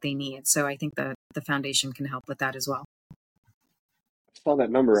certifications that they need. So I think the foundation can help with that as well. I saw that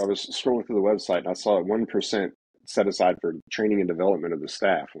number. I was scrolling through the website and I saw it 1% set aside for training and development of the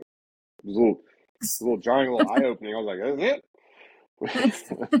staff. It was a little jarring, a little eye opening. I was like, that's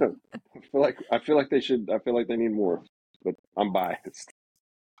it. I feel like they need more, but I'm biased.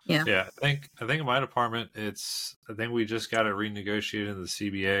 Yeah. I think in my department, I think we just got it renegotiated in the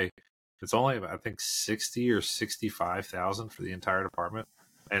CBA. It's only about, I think, 60 or 65,000 for the entire department,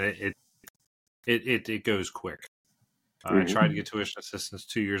 and it goes quick. I tried to get tuition assistance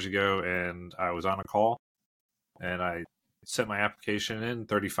 2 years ago, and I was on a call, and I sent my application in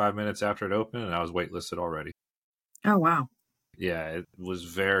 35 minutes after it opened, and I was waitlisted already. Oh, wow. Yeah, it was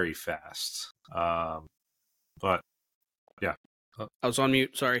very fast. But yeah. I was on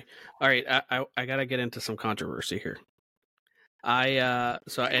mute. Sorry. All right. I got to get into some controversy here.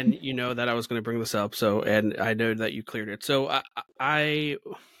 And you know that I was going to bring this up. And I know that you cleared it. So I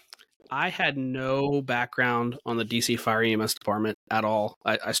had no background on the DC Fire EMS Department at all.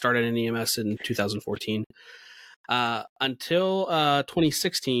 I started in EMS in 2014 until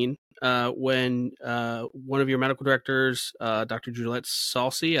 2016 when one of your medical directors, Dr. Juliette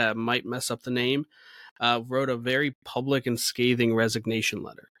Salsi, I might mess up the name, wrote a very public and scathing resignation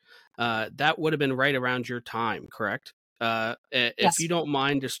letter. That would have been right around your time, correct? Yes. If you don't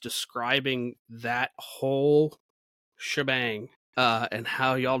mind just describing that whole shebang and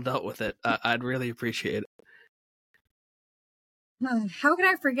how y'all dealt with it, I'd really appreciate it. How can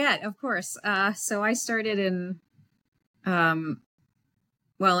I forget? Of course. So I started in early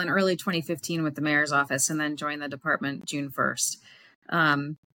 2015 with the mayor's office, and then joined the department June 1st.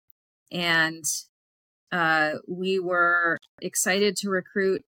 And we were excited to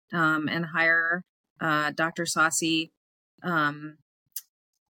recruit and hire Dr. Saucy,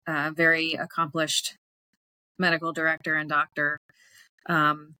 very accomplished medical director and doctor.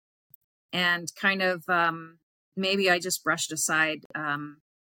 And kind of maybe I just brushed aside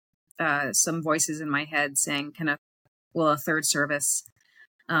some voices in my head saying, will a third service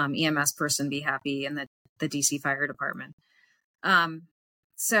EMS person be happy in the DC Fire Department?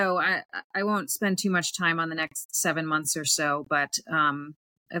 So I won't spend too much time on the next 7 months or so, but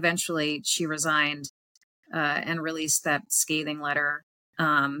eventually she resigned and released that scathing letter.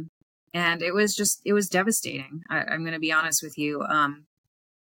 And it was devastating. I'm going to be honest with you.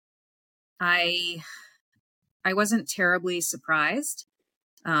 I wasn't terribly surprised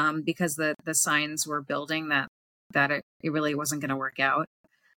because the signs were building that it really wasn't going to work out.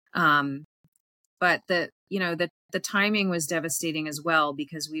 But the timing was devastating as well,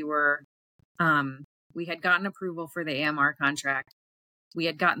 because we had gotten approval for the AMR contract. We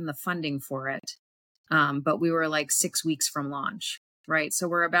had gotten the funding for it. But we were like 6 weeks from launch, right? So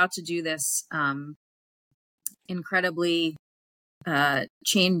we're about to do this incredibly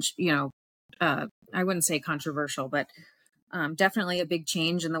change, I wouldn't say controversial, but definitely a big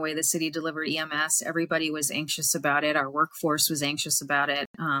change in the way the city delivered EMS. Everybody was anxious about it. Our workforce was anxious about it.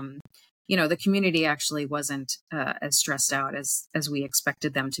 The community actually wasn't as stressed out as we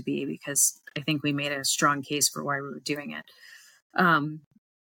expected them to be, because I think we made a strong case for why we were doing it.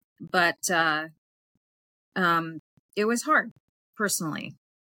 But it was hard personally.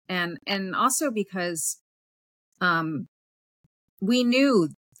 And also because we knew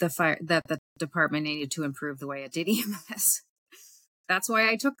that the department needed to improve the way it did EMS. That's why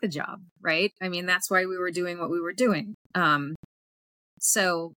I took the job, right? I mean, that's why we were doing what we were doing.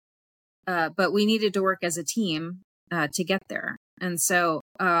 But we needed to work as a team to get there. And so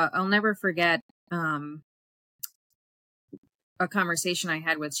I'll never forget a conversation I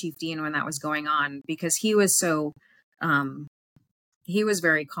had with Chief Dean when that was going on, because he was he was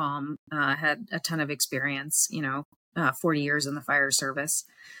very calm, had a ton of experience, 40 years in the fire service,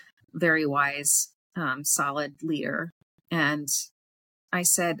 very wise, solid leader. And I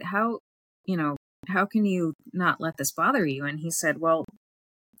said, how can you not let this bother you? And he said, well,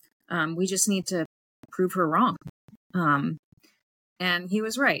 we just need to prove her wrong. And he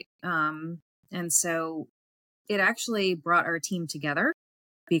was right. And so it actually brought our team together,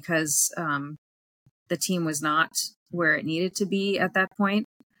 because the team was not where it needed to be at that point.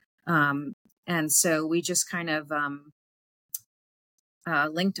 And so we just kind of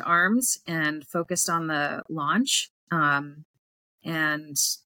linked arms and focused on the launch. And,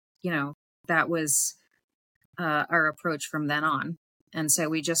 that was our approach from then on. And so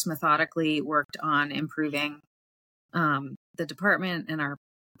we just methodically worked on improving the department and our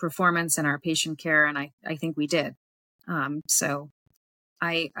performance and our patient care. And I think we did. So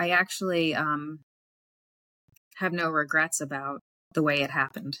I actually have no regrets about the way it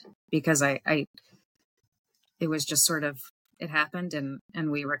happened, because it was just sort of, it happened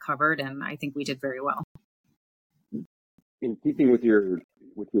and we recovered, and I think we did very well. In keeping with your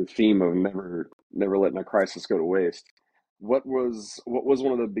theme of never letting a crisis go to waste, what was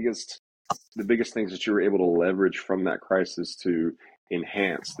one of the biggest things that you were able to leverage from that crisis to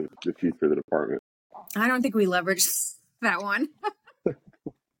enhance the future of the department? I don't think we leveraged that one.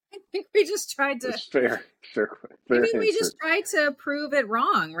 I think we just tried to. That's fair. I think we just tried to prove it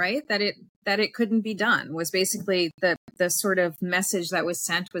wrong, right? That it couldn't be done was basically the sort of message that was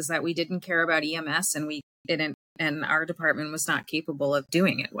sent, was that we didn't care about EMS and we didn't, and our department was not capable of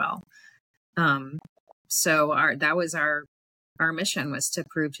doing it well. So that was our mission, was to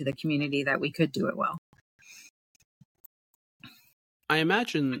prove to the community that we could do it well. I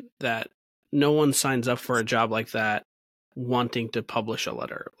imagine that no one signs up for a job like that wanting to publish a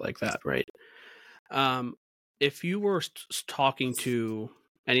letter like that, right? If you were talking to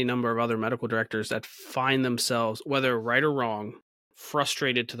any number of other medical directors that find themselves, whether right or wrong,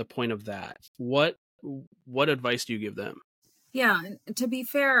 frustrated to the point of that, what advice do you give them? Yeah, to be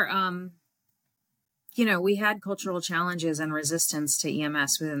fair, we had cultural challenges and resistance to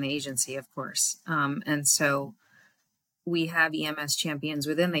EMS within the agency, of course. And so we have EMS champions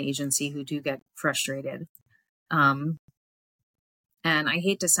within the agency who do get frustrated. And I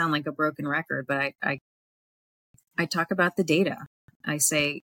hate to sound like a broken record, but I talk about the data. I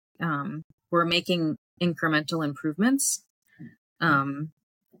say, we're making incremental improvements. And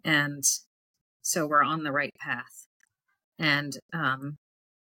so we're on the right path. and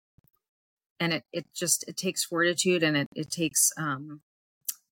it takes fortitude, and it takes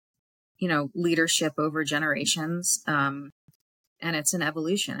leadership over generations, and it's an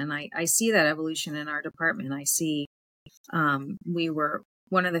evolution. And I see that evolution in our department. I see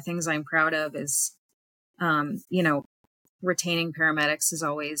one of the things I'm proud of is retaining paramedics is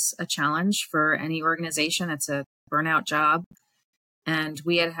always a challenge for any organization. It's a burnout job. And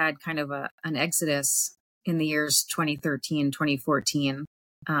we had kind of an exodus in the years 2013, 2014.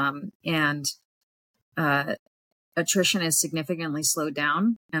 And attrition is significantly slowed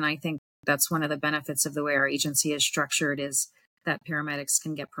down. And I think that's one of the benefits of the way our agency is structured, is that paramedics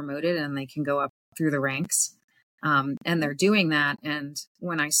can get promoted and they can go up through the ranks. And they're doing that. And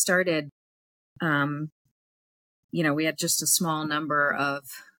when I started, we had just a small number of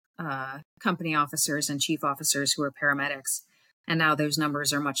company officers and chief officers who were paramedics. And now those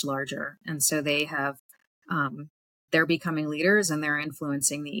numbers are much larger. And so they're becoming leaders, and they're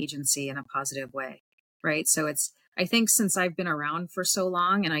influencing the agency in a positive way. Right. So I think since I've been around for so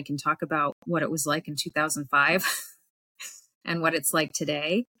long, and I can talk about what it was like in 2005 and what it's like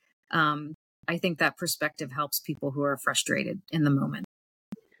today, I think that perspective helps people who are frustrated in the moment.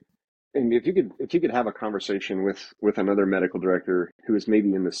 And if you could have a conversation with another medical director who is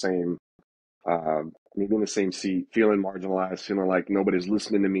maybe in the same seat, feeling marginalized, feeling like nobody's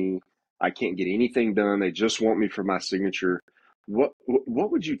listening to me, I can't get anything done, they just want me for my signature, what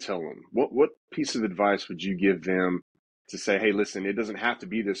would you tell them? What piece of advice would you give them to say, hey, listen, it doesn't have to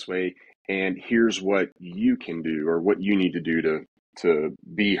be this way, and here's what you can do or what you need to do to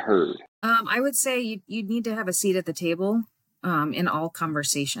be heard? I would say you'd need to have a seat at the table in all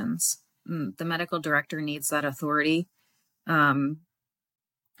conversations. The medical director needs that authority. And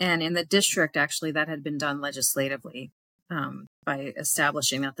in the district, actually, that had been done legislatively by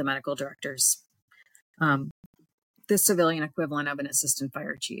establishing that the medical director's the civilian equivalent of an assistant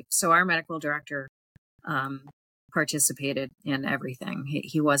fire chief. So our medical director participated in everything.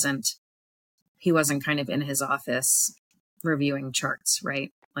 He wasn't kind of in his office reviewing charts, right?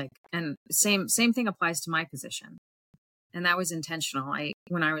 And same thing applies to my position. And that was intentional.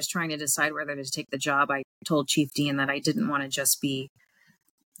 When I was trying to decide whether to take the job, I told Chief Dean that I didn't want to just be,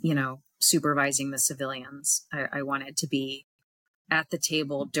 supervising the civilians. I wanted to be at the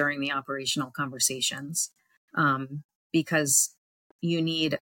table during the operational conversations, because you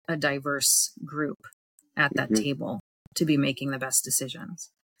need a diverse group at that table to be making the best decisions.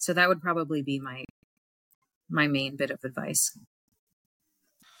 So that would probably be my main bit of advice.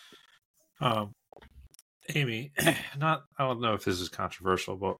 Amy, I don't know if this is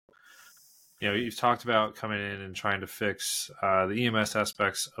controversial, but you've talked about coming in and trying to fix the EMS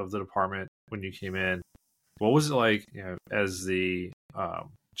aspects of the department when you came in. What was it like, as the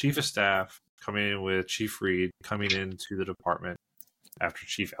chief of staff coming in with Chief Reed, coming into the department after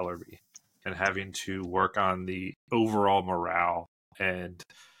Chief Ellerby, and having to work on the overall morale and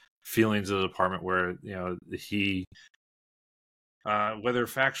feelings of the department, where he, whether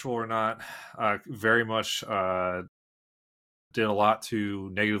factual or not, very much did a lot to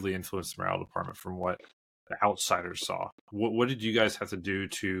negatively influence the morale department from what the outsiders saw. What did you guys have to do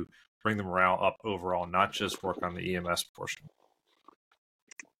to bring the morale up overall, not just work on the EMS portion?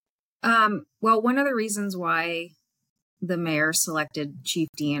 Well, one of the reasons why the mayor selected Chief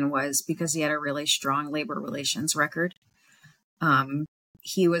Dean was because he had a really strong labor relations record.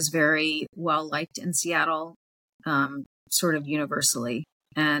 He was very well liked in Seattle, sort of universally.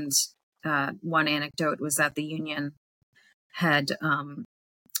 And one anecdote was that the union had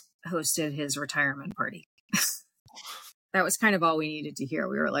hosted his retirement party. That was kind of all we needed to hear.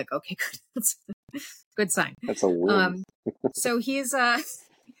 We were like, okay, good. That's a good sign. That's a win. So he's an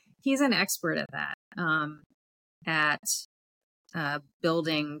expert at that, at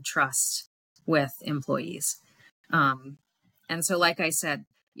building trust with employees. And so, like I said,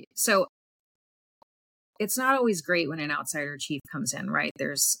 so it's not always great when an outsider chief comes in, right?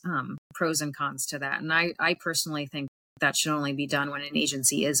 There's pros and cons to that. And I personally think that should only be done when an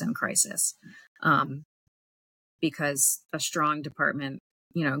agency is in crisis, because a strong department,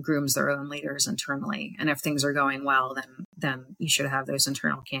 grooms their own leaders internally. And if things are going well, then you should have those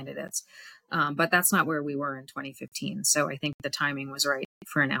internal candidates. But that's not where we were in 2015. So I think the timing was right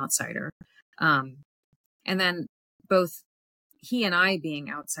for an outsider. And then both he and I being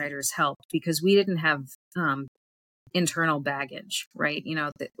outsiders helped because we didn't have internal baggage, right?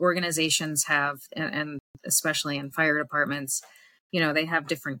 The organizations have, and especially in fire departments, they have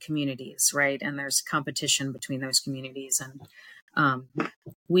different communities, right? And there's competition between those communities. And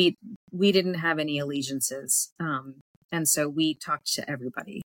we didn't have any allegiances. And so we talked to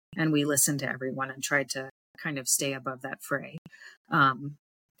everybody and we listened to everyone and tried to kind of stay above that fray.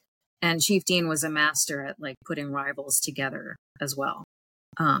 And Chief Dean was a master at like putting rivals together as well.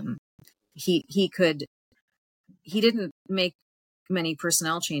 He didn't make many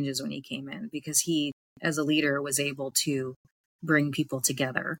personnel changes when he came in because he, as a leader, was able to bring people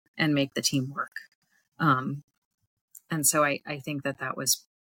together and make the team work. And so I think that was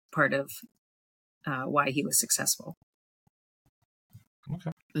part of why he was successful.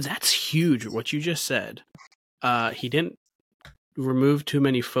 Okay. That's huge. What you just said. He didn't remove too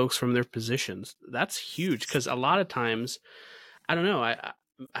many folks from their positions. That's huge because a lot of times, I don't know, I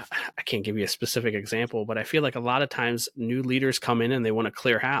can't give you a specific example, but I feel like a lot of times new leaders come in and they want to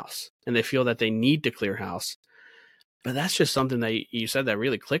clear house and they feel that they need to clear house. But that's just something that you said that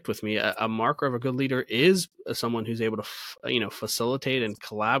really clicked with me. A marker of a good leader is someone who's able to, facilitate and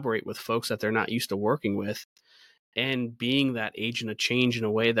collaborate with folks that they're not used to working with, and being that agent of change in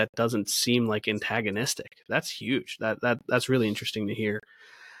a way that doesn't seem like antagonistic. That's huge. That's really interesting to hear.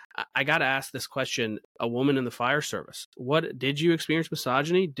 I got to ask this question: a woman in the fire service. What did you experience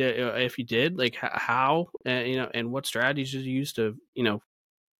misogyny? If you did, like how, and what strategies did you use to,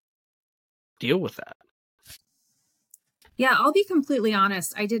 deal with that? Yeah, I'll be completely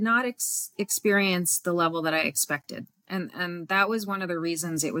honest. I did not experience the level that I expected. And that was one of the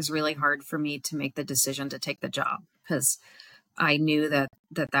reasons it was really hard for me to make the decision to take the job, because I knew that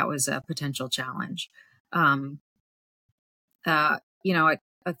was a potential challenge. Of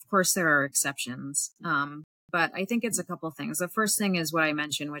course, there are exceptions, but I think it's a couple things. The first thing is what I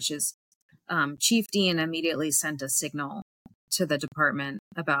mentioned, which is Chief Dean immediately sent a signal to the department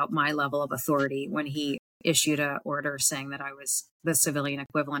about my level of authority when he issued an order saying that I was the civilian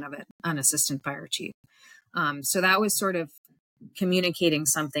equivalent of an assistant fire chief. So that was sort of communicating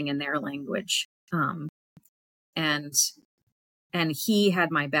something in their language. And he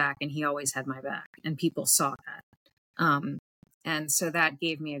had my back, and he always had my back, and people saw that. And so that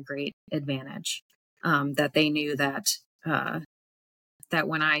gave me a great advantage, that they knew that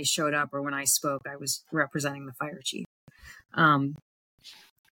when I showed up or when I spoke, I was representing the fire chief.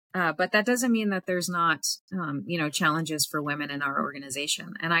 But that doesn't mean that there's not, challenges for women in our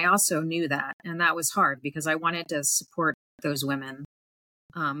organization. And I also knew that, and that was hard because I wanted to support those women.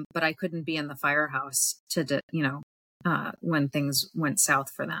 But I couldn't be in the firehouse when things went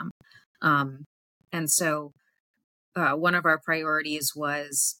south for them. And so one of our priorities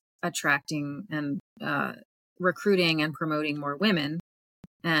was attracting and recruiting and promoting more women.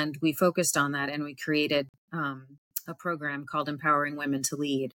 And we focused on that, and we created a program called Empowering Women to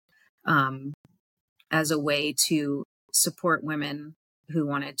Lead, as a way to support women who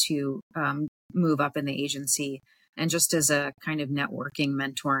wanted to move up in the agency, and just as a kind of networking,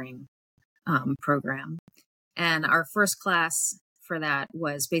 mentoring program. And our first class for that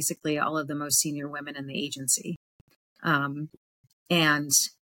was basically all of the most senior women in the agency, and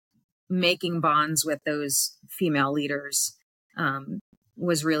making bonds with those female leaders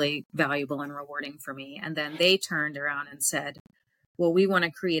was really valuable and rewarding for me. And then they turned around and said, well, we want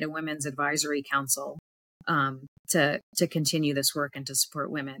to create a women's advisory council to continue this work and to support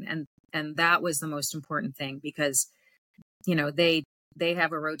women. And that was the most important thing, because, they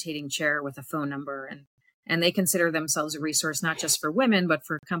have a rotating chair with a phone number, and they consider themselves a resource, not just for women, but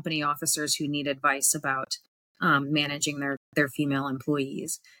for company officers who need advice about managing their female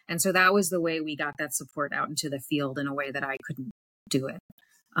employees. And so that was the way we got that support out into the field in a way that I couldn't do it.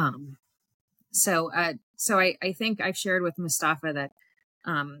 So I think I've shared with Mustafa that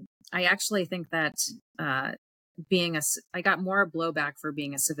I actually think that I got more blowback for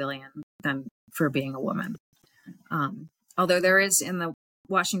being a civilian than for being a woman. Although there is, in the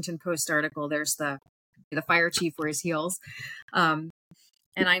Washington Post article, there's the fire chief wears heels. And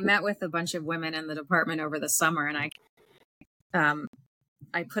I met with a bunch of women in the department over the summer, and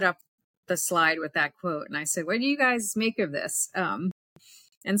I put up the slide with that quote, and I said, what do you guys make of this?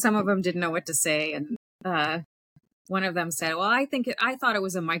 And some of them didn't know what to say. And one of them said, well, I thought it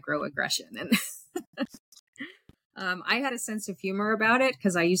was a microaggression. And I had a sense of humor about it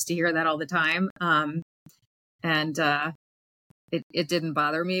because I used to hear that all the time. And it didn't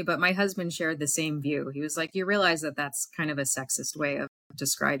bother me, but my husband shared the same view. He was like, you realize that that's kind of a sexist way of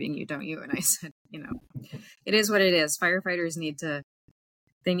describing you, don't you? And I said, it is what it is. Firefighters need to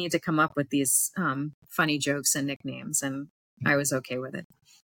come up with these funny jokes and nicknames, and I was okay with it.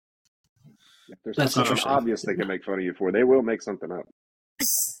 If there's something obvious they can make fun of you for, they will make something up.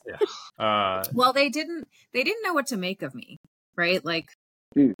 Yeah. Well, they didn't know what to make of me, right? Like,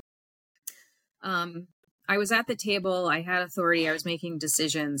 I was at the table, I had authority, I was making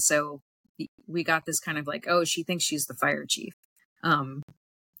decisions. So we got this kind of like, oh, she thinks she's the fire chief.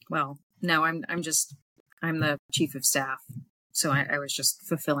 Well, no, I'm just I'm the chief of staff. So I was just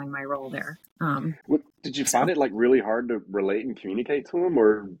fulfilling my role there. What, did you find it like really hard to relate and communicate to them,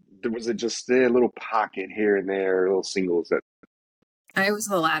 or was it just a little pocket here and there, little singles that? I was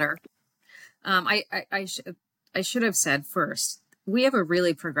the latter. I should have said first, we have a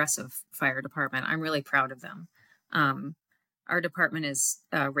really progressive fire department. I'm really proud of them. Our department is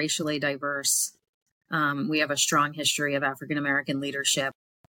racially diverse. We have a strong history of African American leadership.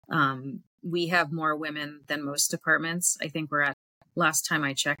 We have more women than most departments. I think we're at, last time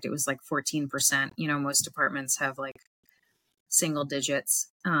I checked, it was like 14%. You know, most departments have like single digits.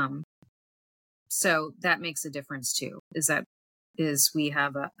 So that makes a difference too, is we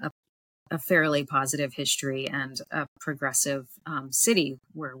have a fairly positive history and a progressive city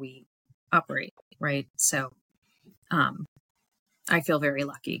where we operate, right? So I feel very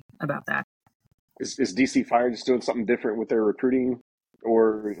lucky about that. Is DC Fire just doing something different with their recruiting,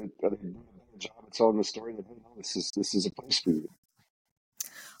 or are they doing a better job at telling the story that, hey, no, this is a place for you?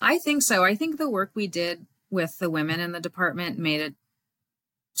 I think so. I think the work we did with the women in the department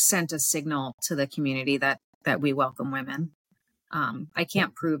sent a signal to the community that we welcome women. I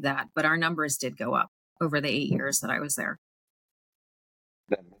can't prove that, but our numbers did go up over the 8 years that I was there.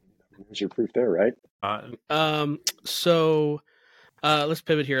 There's your proof there, right? So let's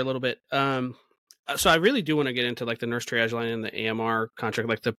pivot here a little bit. So I really do want to get into like the nurse triage line and the AMR contract,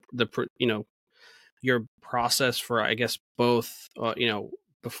 like the your process for, I guess, both,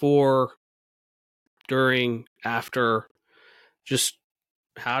 before, during, after, just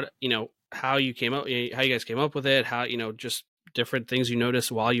how you came up, how you guys came up with it, how, just different things you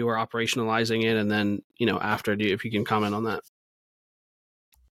noticed while you were operationalizing it. And then, after, if you can comment on that.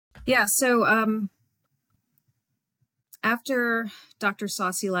 Yeah. So, after Dr.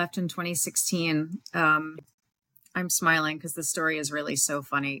 Saucy left in 2016, I'm smiling because the story is really so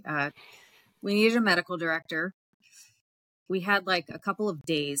funny. We needed a medical director. We had like a couple of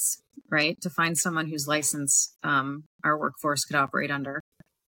days, right, to find someone whose license our workforce could operate under.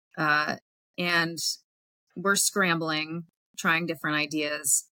 And we're scrambling, trying different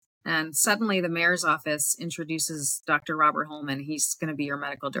ideas. And suddenly the mayor's office introduces Dr. Robert Holman. He's going to be your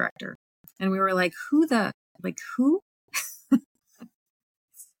medical director. And we were like, who?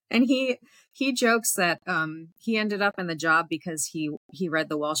 And he jokes that he ended up in the job because he read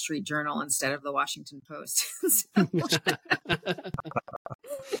the Wall Street Journal instead of the Washington Post.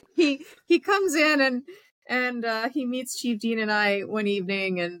 he comes in and he meets Chief Dean and I one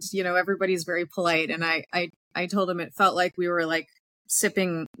evening, and everybody's very polite. And I told him it felt like we were like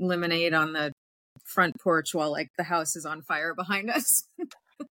sipping lemonade on the front porch while like the house is on fire behind us.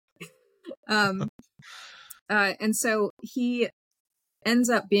 And so he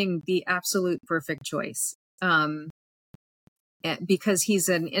ends up being the absolute perfect choice because he's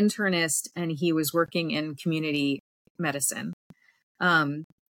an internist and he was working in community medicine. And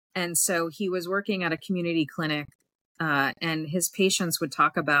so he was working at a community clinic and his patients would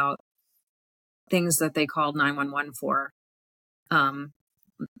talk about things that they called 911 for,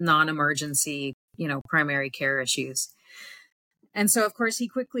 non-emergency, primary care issues. And so, of course, he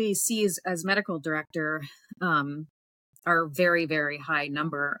quickly sees as medical director our very, very high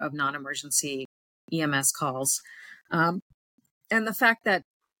number of non-emergency EMS calls. And the fact that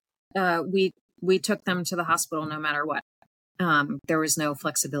we took them to the hospital no matter what. There was no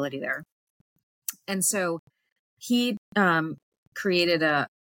flexibility there. And so he created a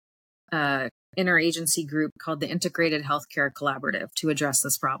interagency group called the Integrated Healthcare Collaborative to address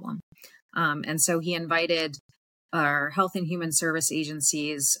this problem. And so he invited our health and human service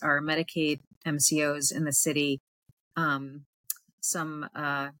agencies, our Medicaid MCOs in the city, some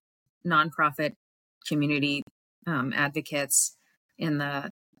nonprofit community advocates in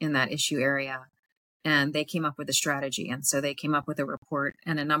that issue area, and they came up with a strategy. And so they came up with a report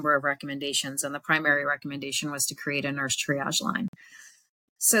and a number of recommendations, and the primary recommendation was to create a nurse triage line.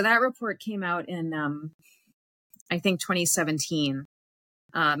 So that report came out in I think 2017,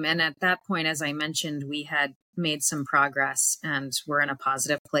 and at that point, as I mentioned, we had made some progress and we're in a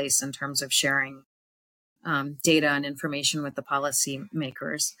positive place in terms of sharing data and information with the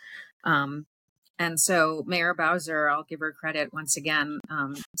policymakers. And so Mayor Bowser, I'll give her credit once again,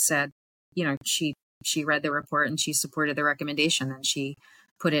 said, she read the report and she supported the recommendation and she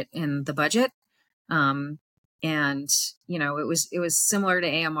put it in the budget. And, it was similar to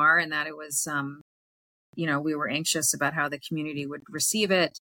AMR in that it was, we were anxious about how the community would receive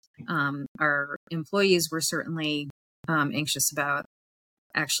it. Our employees were certainly anxious about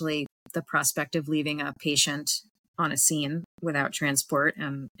actually the prospect of leaving a patient on a scene without transport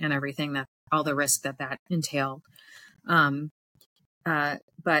and everything all the risk that entailed. But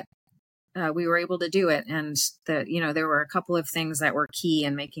we were able to do it. And there were a couple of things that were key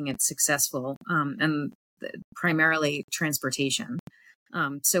in making it successful, and primarily transportation.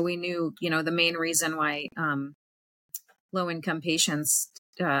 So we knew, the main reason why low-income patients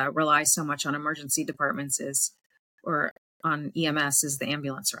rely so much on emergency departments or on EMS is the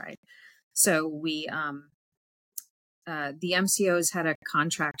ambulance ride. So we, the MCOs had a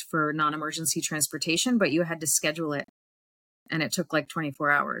contract for non-emergency transportation, but you had to schedule it, and it took like 24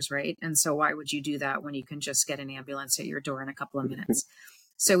 hours, right? And so why would you do that when you can just get an ambulance at your door in a couple of minutes?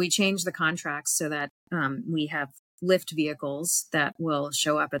 So we changed the contracts so that we have lift vehicles that will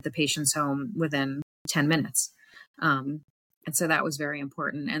show up at the patient's home within 10 minutes. And so that was very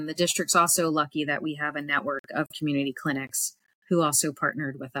important. And the district's also lucky that we have a network of community clinics who also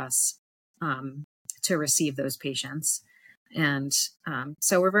partnered with us to receive those patients. And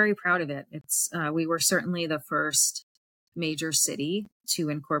so we're very proud of it. We were certainly the first major city to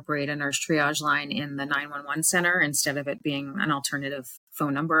incorporate a nurse triage line in the 911 center instead of it being an alternative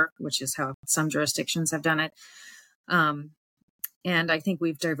phone number, which is how some jurisdictions have done it. And I think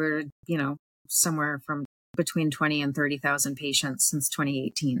we've diverted, somewhere from between 20 and 30,000 patients since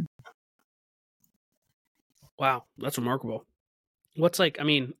 2018. Wow, that's remarkable. What's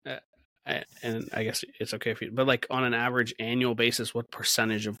and I guess it's okay if you, but like on an average annual basis, what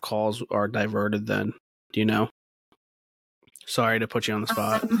percentage of calls are diverted then? Do you know? Sorry to put you on the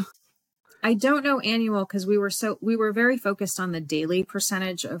spot. I don't know annual because we were very focused on the daily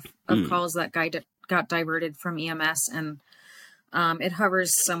percentage of calls that got diverted from EMS, and it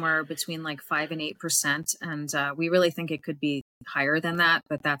hovers somewhere between like 5 and 8%. And we really think it could be higher than that,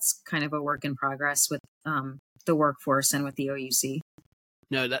 but that's kind of a work in progress with the workforce and with the OUC.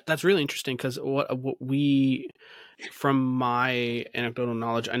 No, that's really interesting because what we, from my anecdotal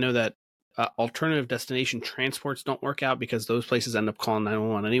knowledge, I know that alternative destination transports don't work out because those places end up calling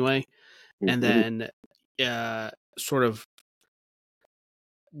 911 anyway. Mm-hmm. And then sort of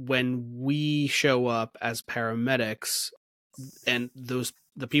when we show up as paramedics, and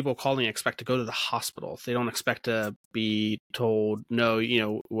the people calling expect to go to the hospital. They don't expect to be told, no, do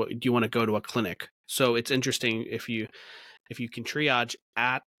you want to go to a clinic? So it's interesting if you can triage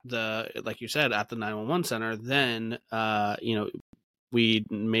at like you said, at the 911 center, then, we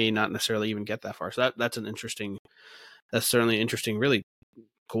may not necessarily even get that far. So that's certainly an interesting, really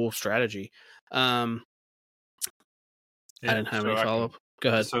cool strategy. I didn't have any follow-up. Go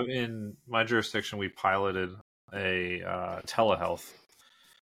ahead. So in my jurisdiction, we piloted a telehealth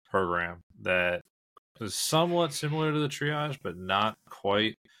program that is somewhat similar to the triage, but not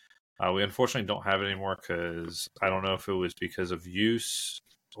quite. We unfortunately don't have it anymore because I don't know if it was because of use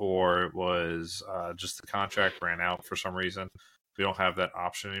or it was just the contract ran out for some reason. We don't have that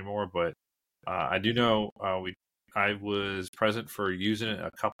option anymore, but I do know I was present for using it a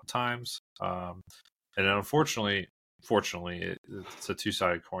couple times, and then fortunately, it's a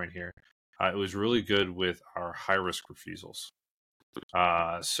two-sided coin here. It was really good with our high-risk refusals.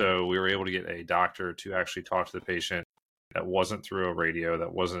 So we were able to get a doctor to actually talk to the patient. That wasn't through a radio.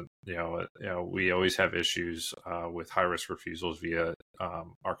 That wasn't, we always have issues with high-risk refusals via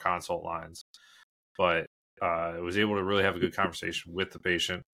our consult lines, but it was able to really have a good conversation with the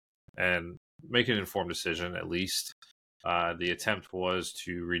patient and make an informed decision. At least the attempt was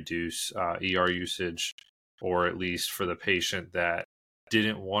to reduce ER usage, or at least for the patient that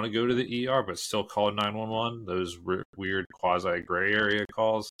didn't want to go to the ER but still called 911, those weird quasi gray area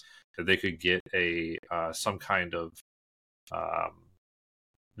calls, that they could get a some kind of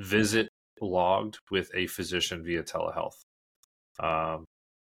visit logged with a physician via telehealth.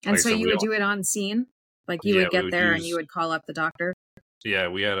 And so you would do it on scene? Like you would get there and you would call up the doctor? Yeah,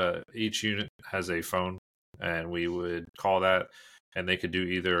 we had each unit has a phone, and we would call that, and they could do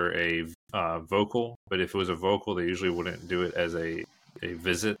either a vocal, but if it was a vocal, they usually wouldn't do it as a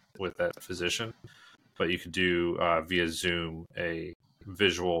visit with that physician, but you could do via Zoom a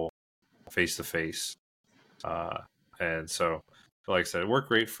visual face-to-face. And so, like I said, it worked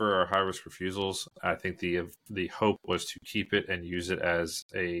great for our high-risk refusals. I think the hope was to keep it and use it as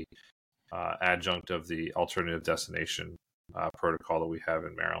a adjunct of the alternative destination protocol that we have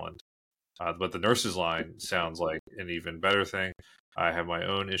in Maryland. But the nurses line sounds like an even better thing. I have my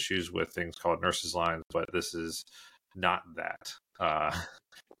own issues with things called nurses lines, but this is not that.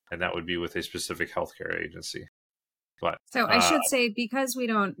 And that would be with a specific healthcare agency. But so I should say, because we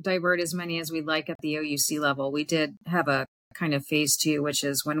don't divert as many as we'd like at the OUC level, we did have a kind of phase 2, which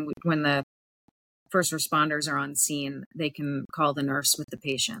is when the first responders are on scene, they can call the nurse with the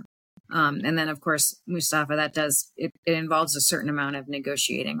patient. And then, of course, Mustafa, it involves a certain amount of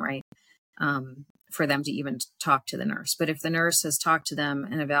negotiating, right? for them to even talk to the nurse. But if the nurse has talked to them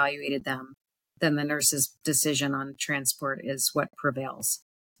and evaluated them, then the nurse's decision on transport is what prevails.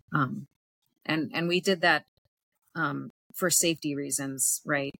 And we did that for safety reasons,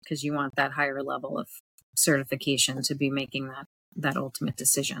 right? Because you want that higher level of certification to be making that ultimate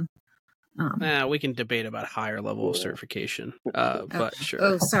decision. We can debate about higher level of certification, but sure.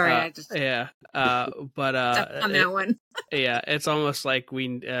 Oh, sorry, I just but on that one. Yeah, it's almost like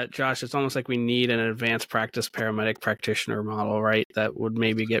Josh. It's almost like we need an advanced practice paramedic practitioner model, right? That would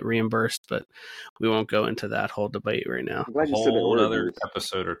maybe get reimbursed, but we won't go into that whole debate right now. I'm glad you said that word. Another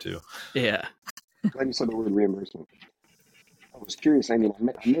episode or two. Yeah. I'm glad you said the word reimbursement. I was curious. I mean, I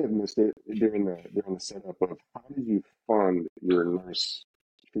may have missed it during the setup of how did you fund your nurse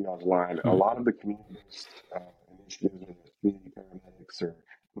triage line? A lot of the community-based initiatives, whether it's community paramedics or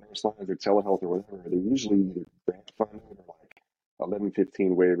nurse lines or telehealth or whatever, they're usually either grant funded or like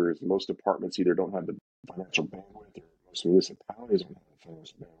 1115 waivers. Most departments either don't have the financial bandwidth, or most municipalities don't have the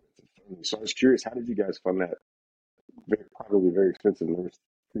financial bandwidth to fund these. So I was curious, how did you guys fund that probably very expensive nurse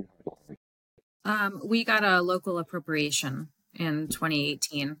triage line? We got a local appropriation in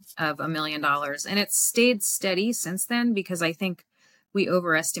 2018 of $1 million, and it's stayed steady since then because I think we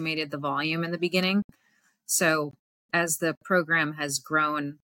overestimated the volume in the beginning. So as the program has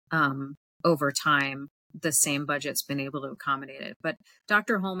grown over time, the same budget's been able to accommodate it. But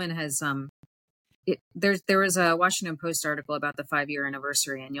Dr. Holman has there was a Washington Post article about the 5-year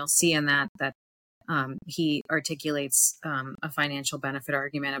anniversary, and you'll see in that he articulates a financial benefit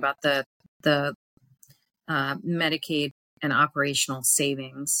argument about the Medicaid and operational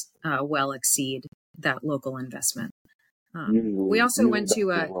savings well exceed that local investment. We also went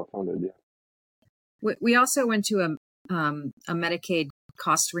to a Medicaid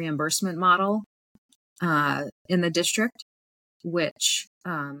cost reimbursement model in the district, which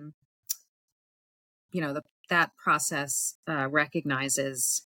that process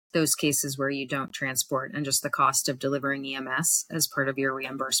recognizes those cases where you don't transport and just the cost of delivering EMS as part of your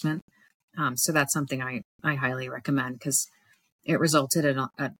reimbursement. So that's something I highly recommend because it resulted in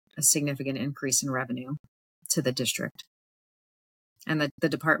a significant increase in revenue to the district. And the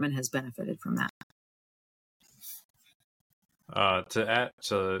department has benefited from that. To add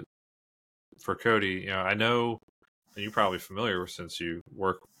for Cody, I know, and you're probably familiar since you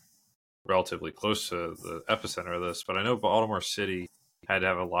work relatively close to the epicenter of this, but I know Baltimore City had to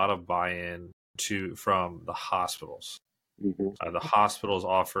have a lot of buy-in from the hospitals. The hospitals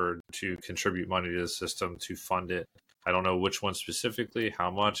offered to contribute money to the system to fund it. I don't know which one specifically,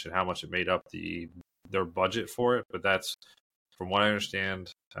 how much it made up their budget for it, but that's from what I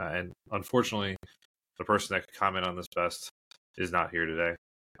understand. And unfortunately, the person that could comment on this best is not here today.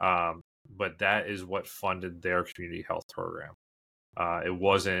 But that is what funded their community health program. It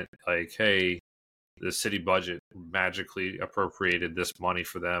wasn't like, hey, the city budget magically appropriated this money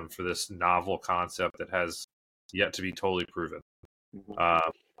for them for this novel concept that has yet to be totally proven.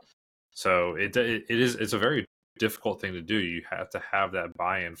 So it's a very difficult thing to do. You have to have that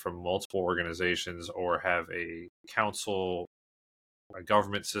buy-in from multiple organizations or have a council, a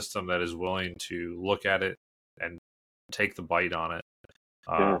government system that is willing to look at it and take the bite on it.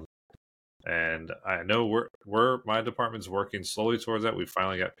 And I know my department's working slowly towards that. We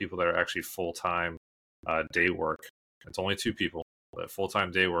finally got people that are actually full-time day work. It's only 2 people, but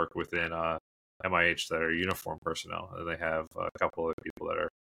full-time day work within MIH that are uniform personnel, and they have a couple of people that are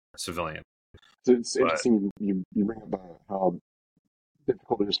civilian. So it's interesting you bring up how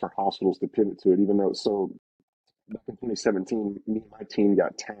difficult it is for hospitals to pivot to it, even though back in 2017, me and my team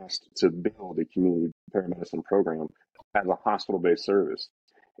got tasked to build a community paramedicine program as a hospital-based service.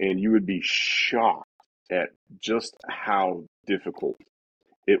 And you would be shocked at just how difficult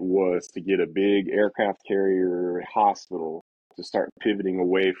it was to get a big aircraft carrier hospital to start pivoting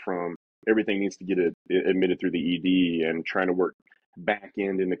away from everything needs to get admitted through the ED and trying to work back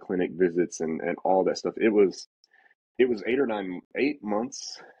end into clinic visits and all that stuff. It was 8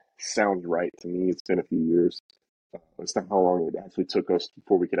 months. Sounds right to me. It's been a few years. It's not how long it actually took us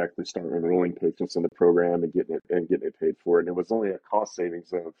before we could actually start enrolling patients in the program and getting it paid for. And it was only a cost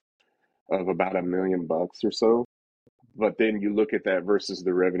savings of about $1 million or so. But then you look at that versus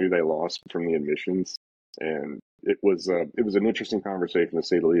the revenue they lost from the admissions, and it was an interesting conversation to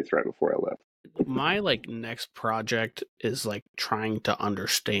say the least right before I left. My next project is trying to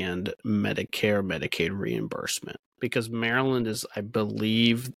understand Medicare, Medicaid reimbursement, because Maryland is, I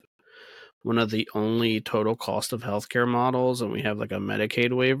believe, one of the only total cost of healthcare models, and we have a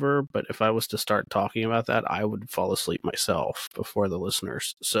Medicaid waiver. But if I was to start talking about that, I would fall asleep myself before the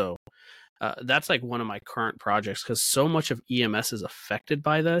listeners. So that's one of my current projects, because so much of EMS is affected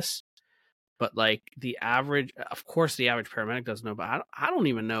by this. but like the average, of course, the average paramedic doesn't know, but I don't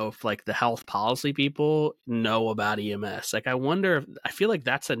even know if like the health policy people know about EMS. Like, I wonder if, I feel like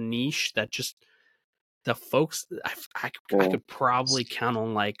that's a niche that just the folks, I could probably count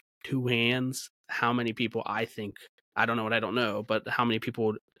on like two hands how many people I think, I don't know what I don't know, but how many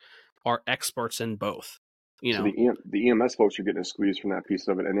people are experts in both, you know? So the EMS folks are getting a squeeze from that piece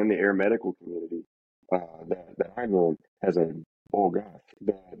of it. And then the air medical community that I know has a, oh gosh,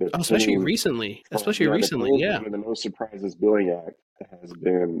 Especially recently, the yeah. No Surprises Billing Act has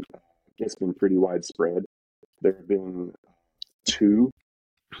been, it's been pretty widespread. There have been two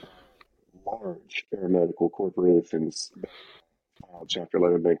large air medical corporations that filed Chapter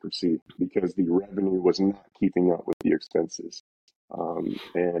 11 bankruptcy because the revenue was not keeping up with the expenses.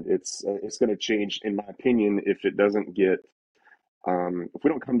 And it's going to change, in my opinion, if it doesn't get, if we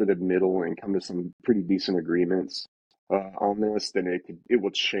don't come to the middle and come to some pretty decent agreements on this, then it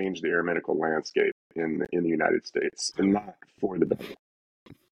will change the air medical landscape in the United States, and not for the better.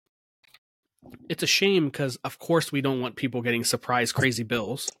 It's a shame because, of course, we don't want people getting surprise crazy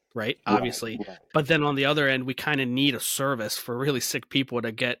bills, right? Obviously. Right. But then on the other end, we kind of need a service for really sick people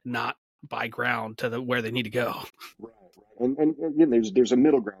to get not by ground to where they need to go. Right. And again, there's a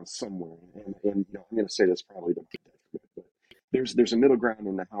middle ground somewhere. And you know, I'm going to say this probably don't get that, but there's a middle ground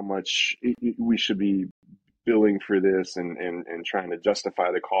in how much we should be billing for this and trying to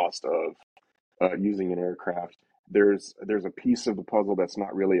justify the cost of using an aircraft. There's a piece of the puzzle that's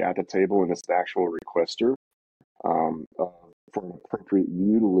not really at the table, and it's the actual requester for an appropriate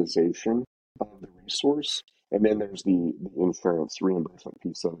utilization of the resource. And then there's the insurance reimbursement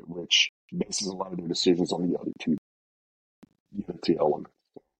piece of it, which bases a lot of their decisions on the other two elements.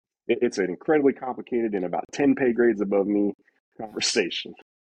 It's an incredibly complicated and about 10 pay grades above me conversation.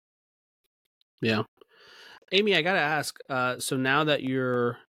 Yeah. Amy, I got to ask, so now that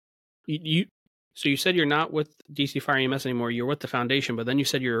so you said you're not with DC Fire EMS anymore, you're with the foundation, but then you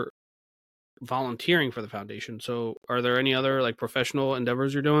said you're volunteering for the foundation. So are there any other like professional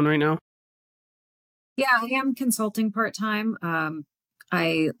endeavors you're doing right now? Yeah, I am consulting part-time.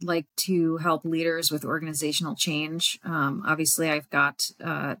 I like to help leaders with organizational change. Obviously, I've got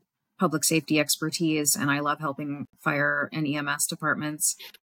public safety expertise, and I love helping fire and EMS departments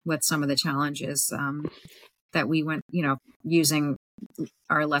with some of the challenges that we went, using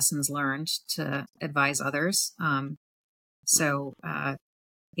our lessons learned to advise others. So,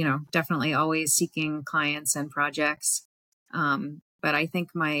 definitely always seeking clients and projects. But I think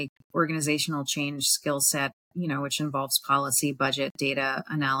my organizational change skill set, which involves policy, budget, data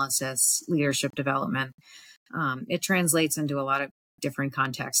analysis, leadership development, it translates into a lot of different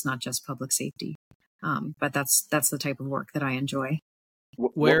contexts, not just public safety. But that's the type of work that I enjoy.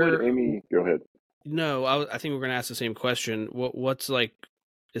 What would Amy, go ahead. No, I think we're going to ask the same question. What's like,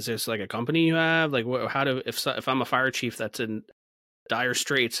 is this like a company you have? Like, if I'm a fire chief that's in dire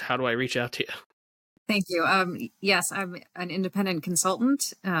straits, how do I reach out to you? Thank you. Yes, I'm an independent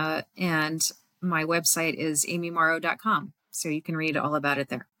consultant, and my website is amymauro.com. So you can read all about it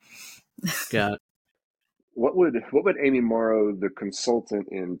there. Got it. What would Amy Mauro, the consultant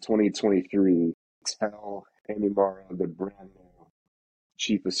in 2023, tell Amy Mauro, the brand new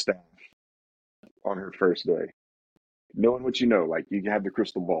chief of staff, on her first day? Knowing what you know, like you have the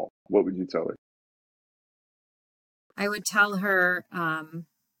crystal ball, what would you tell her? I would tell her,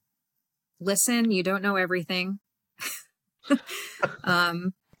 listen, you don't know everything.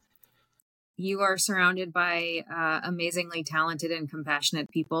 You are surrounded by amazingly talented and compassionate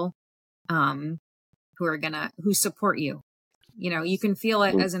people who support you. You can feel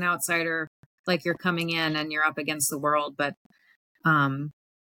it as an outsider, like you're coming in and you're up against the world, but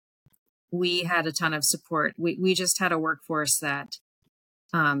we had a ton of support. We just had a workforce that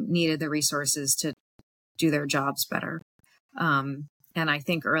needed the resources to do their jobs better. And I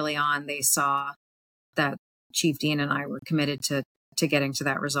think early on they saw that Chief Dean and I were committed to getting to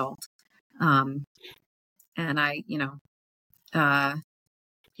that result. And I,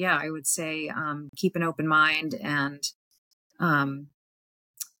 I would say keep an open mind and,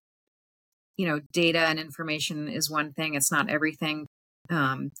 data and information is one thing. It's not everything.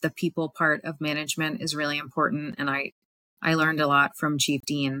 The people part of management is really important. And I learned a lot from Chief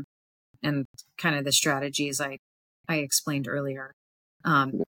Dean and kind of the strategies I explained earlier.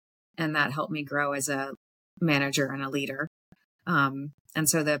 And that helped me grow as a manager and a leader. And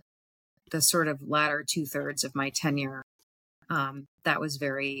so the sort of latter 2/3 of my tenure, that was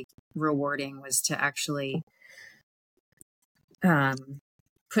very rewarding, was to actually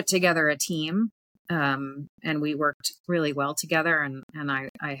put together a team. And we worked really well together, and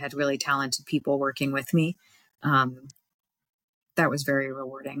I had really talented people working with me. that was very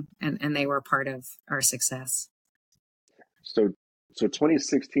rewarding, and they were part of our success. So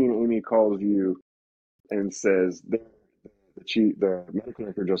 2016, Amy calls you and says the medical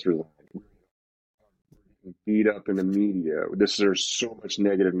director just resigned. We're getting beat up in the media. There's so much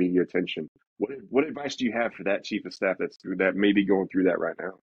negative media attention. What advice do you have for that chief of staff that may be going through that right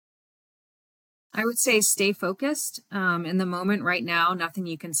now? I would say stay focused. In the moment right now, nothing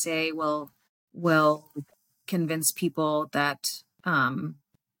you can say will convince people that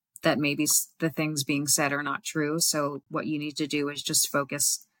that maybe the things being said are not true. So what you need to do is just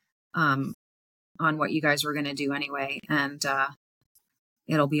focus on what you guys were going to do anyway, and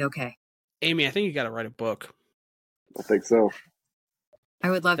it'll be okay. Amy, I think you got to write a book. I think so.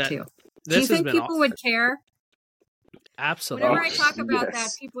 I would love to. Do you This has think been people would care? Absolutely. Whenever I talk about that,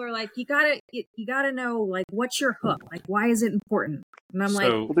 Yes. people are like, you gotta know, like, what's your hook? Like, why is it important? And I'm like,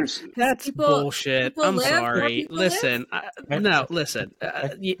 So Well, there's That's people- bullshit. people I'm live, more sorry. people Listen, listen. I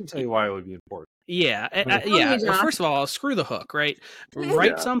can tell you why it would be important. Yeah, me, Josh. First of all, screw the hook, right? Yeah.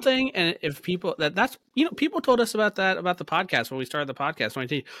 Write something, and if people that's people told us about that about the podcast when we started the podcast. When I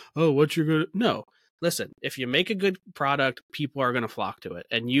tell you, oh, what you're gonna no. Listen, if you make a good product, people are going to flock to it.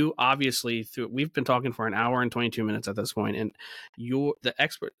 And you obviously we've been talking for an hour and 22 minutes at this point, and you're the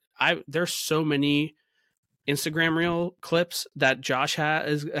expert. There's so many Instagram reel clips that Josh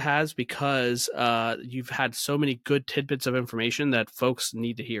has because you've had so many good tidbits of information that folks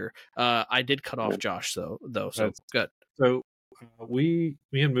need to hear. I did cut off Josh though, so That's good. So me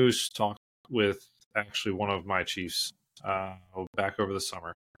and Moose talked with actually one of my chiefs back over the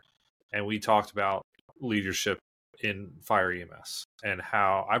summer, and we talked about leadership in fire EMS and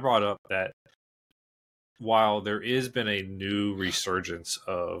how I brought up that while there has been a new resurgence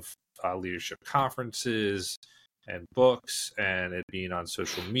of leadership conferences and books and it being on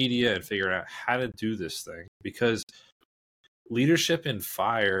social media and figuring out how to do this thing, because leadership in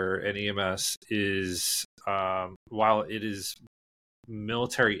fire and EMS is, while it is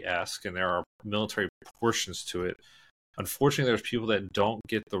military-esque and there are military portions to it, unfortunately there's people that don't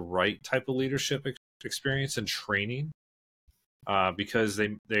get the right type of leadership experience and training because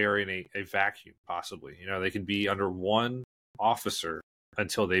they are in a vacuum, possibly. They can be under one officer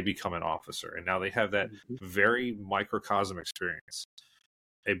until they become an officer, and now they have that very microcosm experience.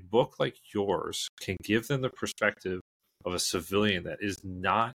 A book like yours can give them the perspective of a civilian that is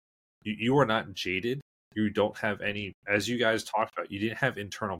not, you are not jaded. You don't have any, as you guys talked about, you didn't have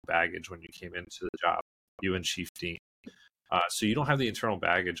internal baggage when you came into the job, you and Chief Dean. So you don't have the internal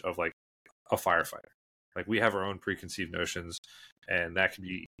baggage of like a firefighter. Like, we have our own preconceived notions, and that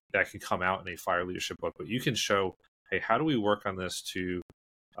can come out in a fire leadership book. But you can show, hey, how do we work on this to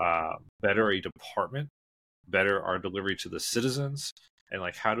better a department, better our delivery to the citizens, and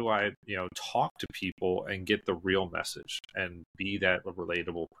like, how do I talk to people and get the real message and be that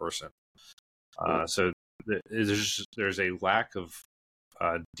relatable person. So there's a lack of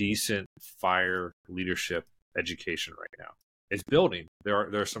decent fire leadership education right now. It's building.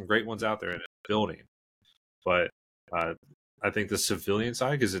 There are some great ones out there, and it's building. But I think the civilian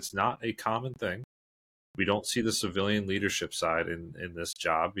side, because it's not a common thing, we don't see the civilian leadership side in this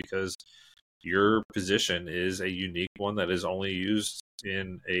job, because your position is a unique one that is only used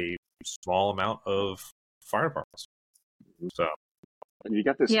in a small amount of fire departments. So, and you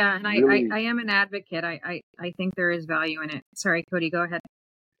got this. Yeah, and really... I am an advocate. I think there is value in it. Sorry, Cody, go ahead.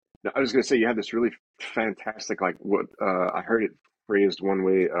 No, I was going to say, you have this really fantastic, like, what I heard it phrased one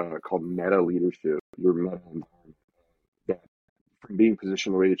way, called meta leadership. Your meta environment. That from being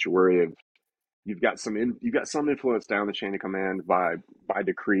positioned the way that you were, you've got some influence down the chain of command by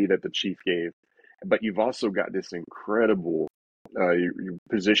decree that the chief gave, but you've also got this incredible you're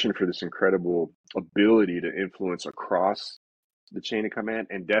positioned for this incredible ability to influence across the chain of command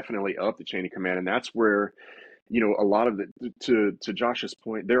and definitely up the chain of command. And that's where, a lot of to Josh's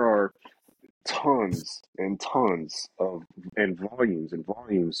point, there are tons and tons of volumes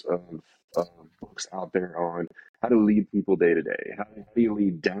of books out there on how to lead people day to day. How do you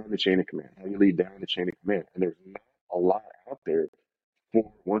lead down the chain of command? How do you lead down the chain of command? And there's not a lot out there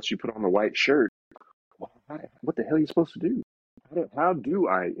for once you put on the white shirt. Well, what the hell are you supposed to do? How do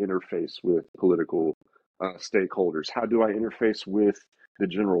I interface with political stakeholders? How do I interface with the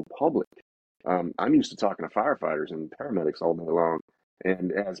general public? I'm used to talking to firefighters and paramedics all day long.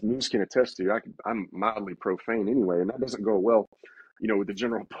 And as Moose can attest to, I'm mildly profane anyway, and that doesn't go well, with the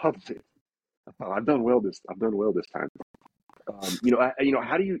general public. I've done well this time. How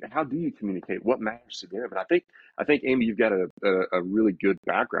do you communicate? What matters to them? And I think Amy, you've got a really good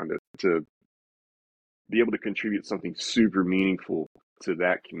background to be able to contribute something super meaningful to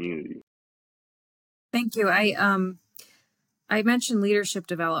that community. Thank you. I mentioned leadership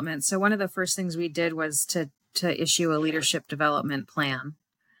development. So one of the first things we did was to issue a leadership development plan,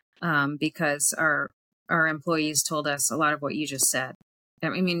 because our employees told us a lot of what you just said. I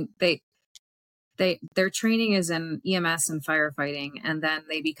mean, their training is in EMS and firefighting, and then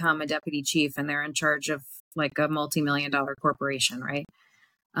they become a deputy chief and they're in charge of like a multi-million-dollar corporation, right?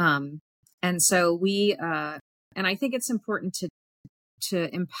 And so we, and I think it's important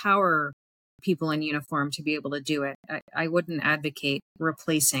to empower people in uniform to be able to do it. I wouldn't advocate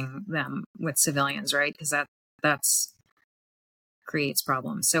replacing them with civilians, right? Because that's creates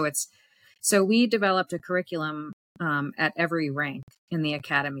problems. So we developed a curriculum at every rank in the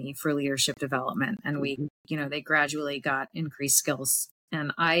academy for leadership development, and they gradually got increased skills.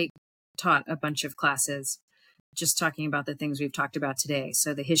 And I taught a bunch of classes just talking about the things we've talked about today.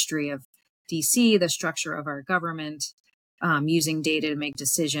 So the history of DC, the structure of our government, using data to make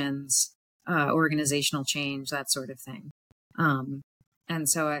decisions, organizational change, that sort of thing. And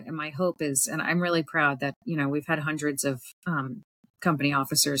so my hope is, and I'm really proud that, we've had hundreds of company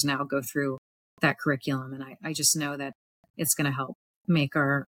officers now go through that curriculum. And I just know that it's going to help make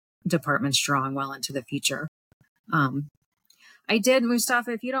our department strong well into the future.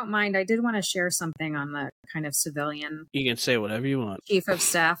 Mustafa, if you don't mind, I did want to share something on the kind of civilian. You can say whatever you want. Chief of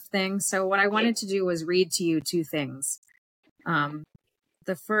staff thing. So what I wanted to do was read to you two things.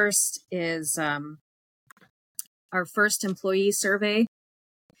 The first is our first employee survey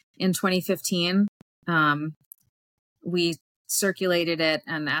in 2015. We circulated it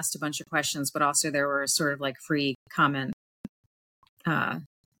and asked a bunch of questions, but also there were sort of like free comment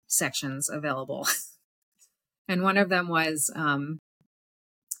sections available. And one of them was,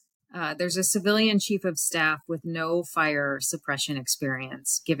 there's a civilian chief of staff with no fire suppression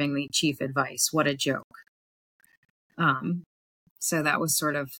experience giving the chief advice. What a joke. So that was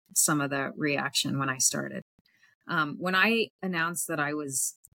sort of some of the reaction when I started. When I announced that I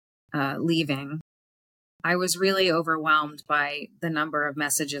was leaving, I was really overwhelmed by the number of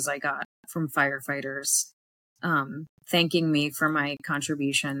messages I got from firefighters thanking me for my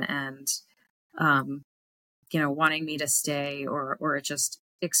contribution and, wanting me to stay or just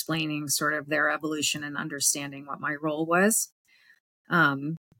explaining sort of their evolution and understanding what my role was.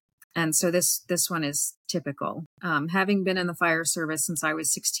 And so this one is typical. Having been in the fire service since I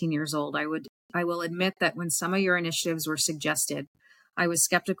was 16 years old, I will admit that when some of your initiatives were suggested, I was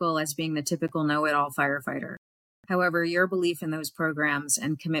skeptical as being the typical know-it-all firefighter. However, your belief in those programs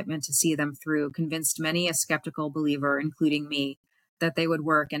and commitment to see them through convinced many a skeptical believer, including me, that they would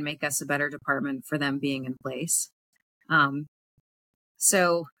work and make us a better department for them being in place.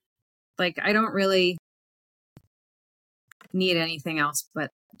 So, I don't really need anything else but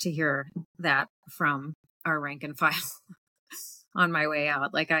to hear that from our rank and file on my way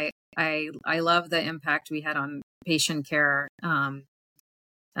out. I love the impact we had on patient care,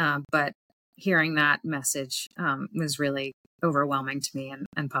 but hearing that message was really overwhelming to me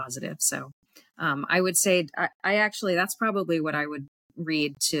and positive. So I would say I actually, that's probably what I would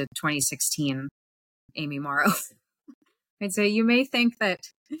read to 2016 Amy Mauro. I'd say you may think that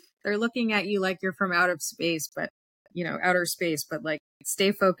they're looking at you like you're from outer space, but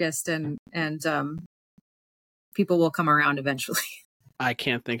stay focused and people will come around eventually. I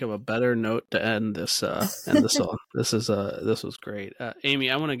can't think of a better note to end this on. This was great.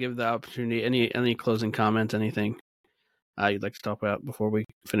 Amy, I want to give the opportunity. Any closing comments? Anything you'd like to talk about before we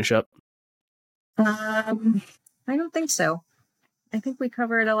finish up? I don't think so. I think we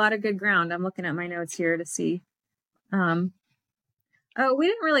covered a lot of good ground. I'm looking at my notes here to see. We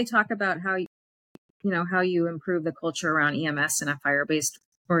didn't really talk about how you improve the culture around EMS in a fire-based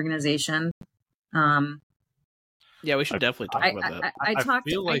organization. Yeah, we should definitely talk about that. I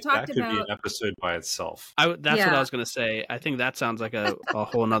feel like that could be an episode by itself. That's what I was going to say. I think that sounds like a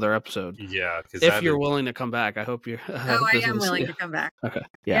whole nother episode. Yeah. If you're willing to come back, I hope you're... I am willing to come back. Okay.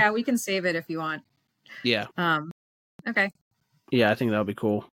 Yeah, we can save it if you want. Yeah. Okay. Yeah, I think that would be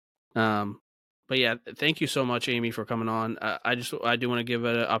cool. But yeah, thank you so much, Amy, for coming on. I do want to give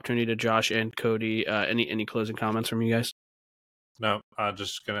an opportunity to Josh and Cody. Any closing comments from you guys? No,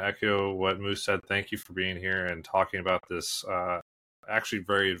 just going to echo what Moose said. Thank you for being here and talking about this actually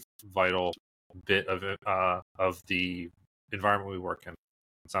very vital bit of the environment we work in.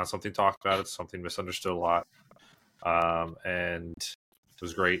 It's not something talked about. It's something misunderstood a lot. And it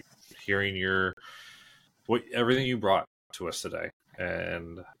was great hearing everything you brought to us today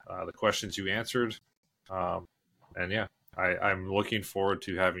and the questions you answered. And yeah, I'm looking forward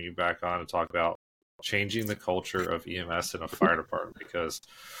to having you back on and talk about changing the culture of EMS in a fire department because,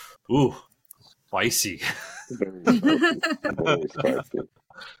 spicy. Very spicy.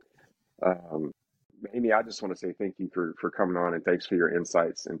 Amy, I just want to say thank you for coming on, and thanks for your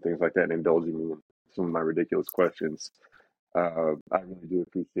insights and things like that, and indulging me in some of my ridiculous questions. I really do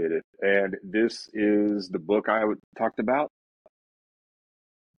appreciate it. And this is the book I talked about.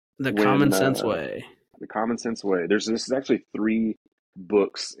 The Common Sense Way. The Common Sense Way. This is actually 3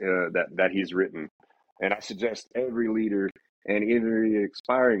 books that he's written, and I suggest every leader and every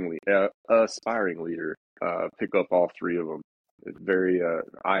aspiring leader pick up all 3 of them. It's very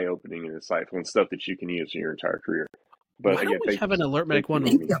eye-opening and insightful, and stuff that you can use in your entire career. But Why again, don't we have an Alert Medic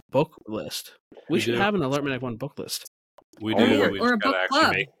 1 book list? We should have an Alert Medic 1 book list. We do. Yeah, We or a just gotta book actually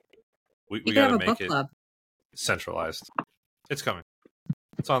club. make. We You gotta could have a make book it club. centralized. It's coming.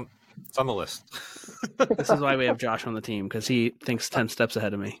 It's on the list. This is why we have Josh on the team, because he thinks 10 steps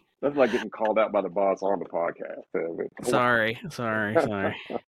ahead of me. that's like getting called out by the boss on the podcast. Sorry.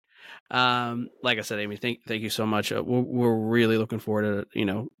 Like I said, Amy, thank you so much. We're really looking forward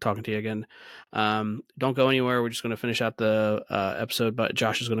to talking to you again. Don't go anywhere. We're just going to finish out the episode, but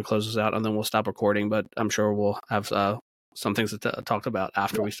Josh is going to close us out, and then we'll stop recording. But I'm sure we'll have some things to talk about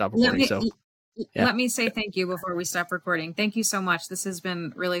after we stop recording. Let me say thank you before we stop recording. Thank you so much. This has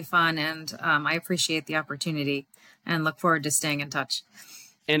been really fun, and I appreciate the opportunity and look forward to staying in touch.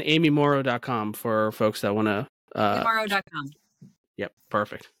 And amymauro.com for folks that want to. Mauro.com. Yep,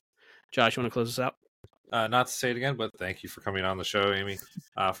 perfect. Josh, you want to close us out? Not to say it again, but thank you for coming on the show, Amy.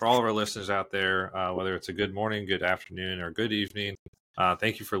 For all of our listeners out there, whether it's a good morning, good afternoon, or good evening,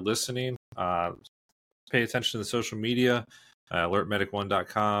 thank you for listening. Pay attention to the social media,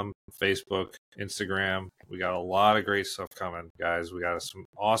 alertmedic1.com, Facebook, Instagram. We got a lot of great stuff coming, guys. We got some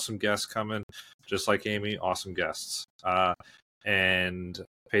awesome guests coming, just like Amy, awesome guests. And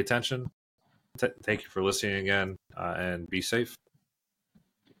pay attention. Thank you for listening again, and be safe.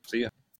 See ya.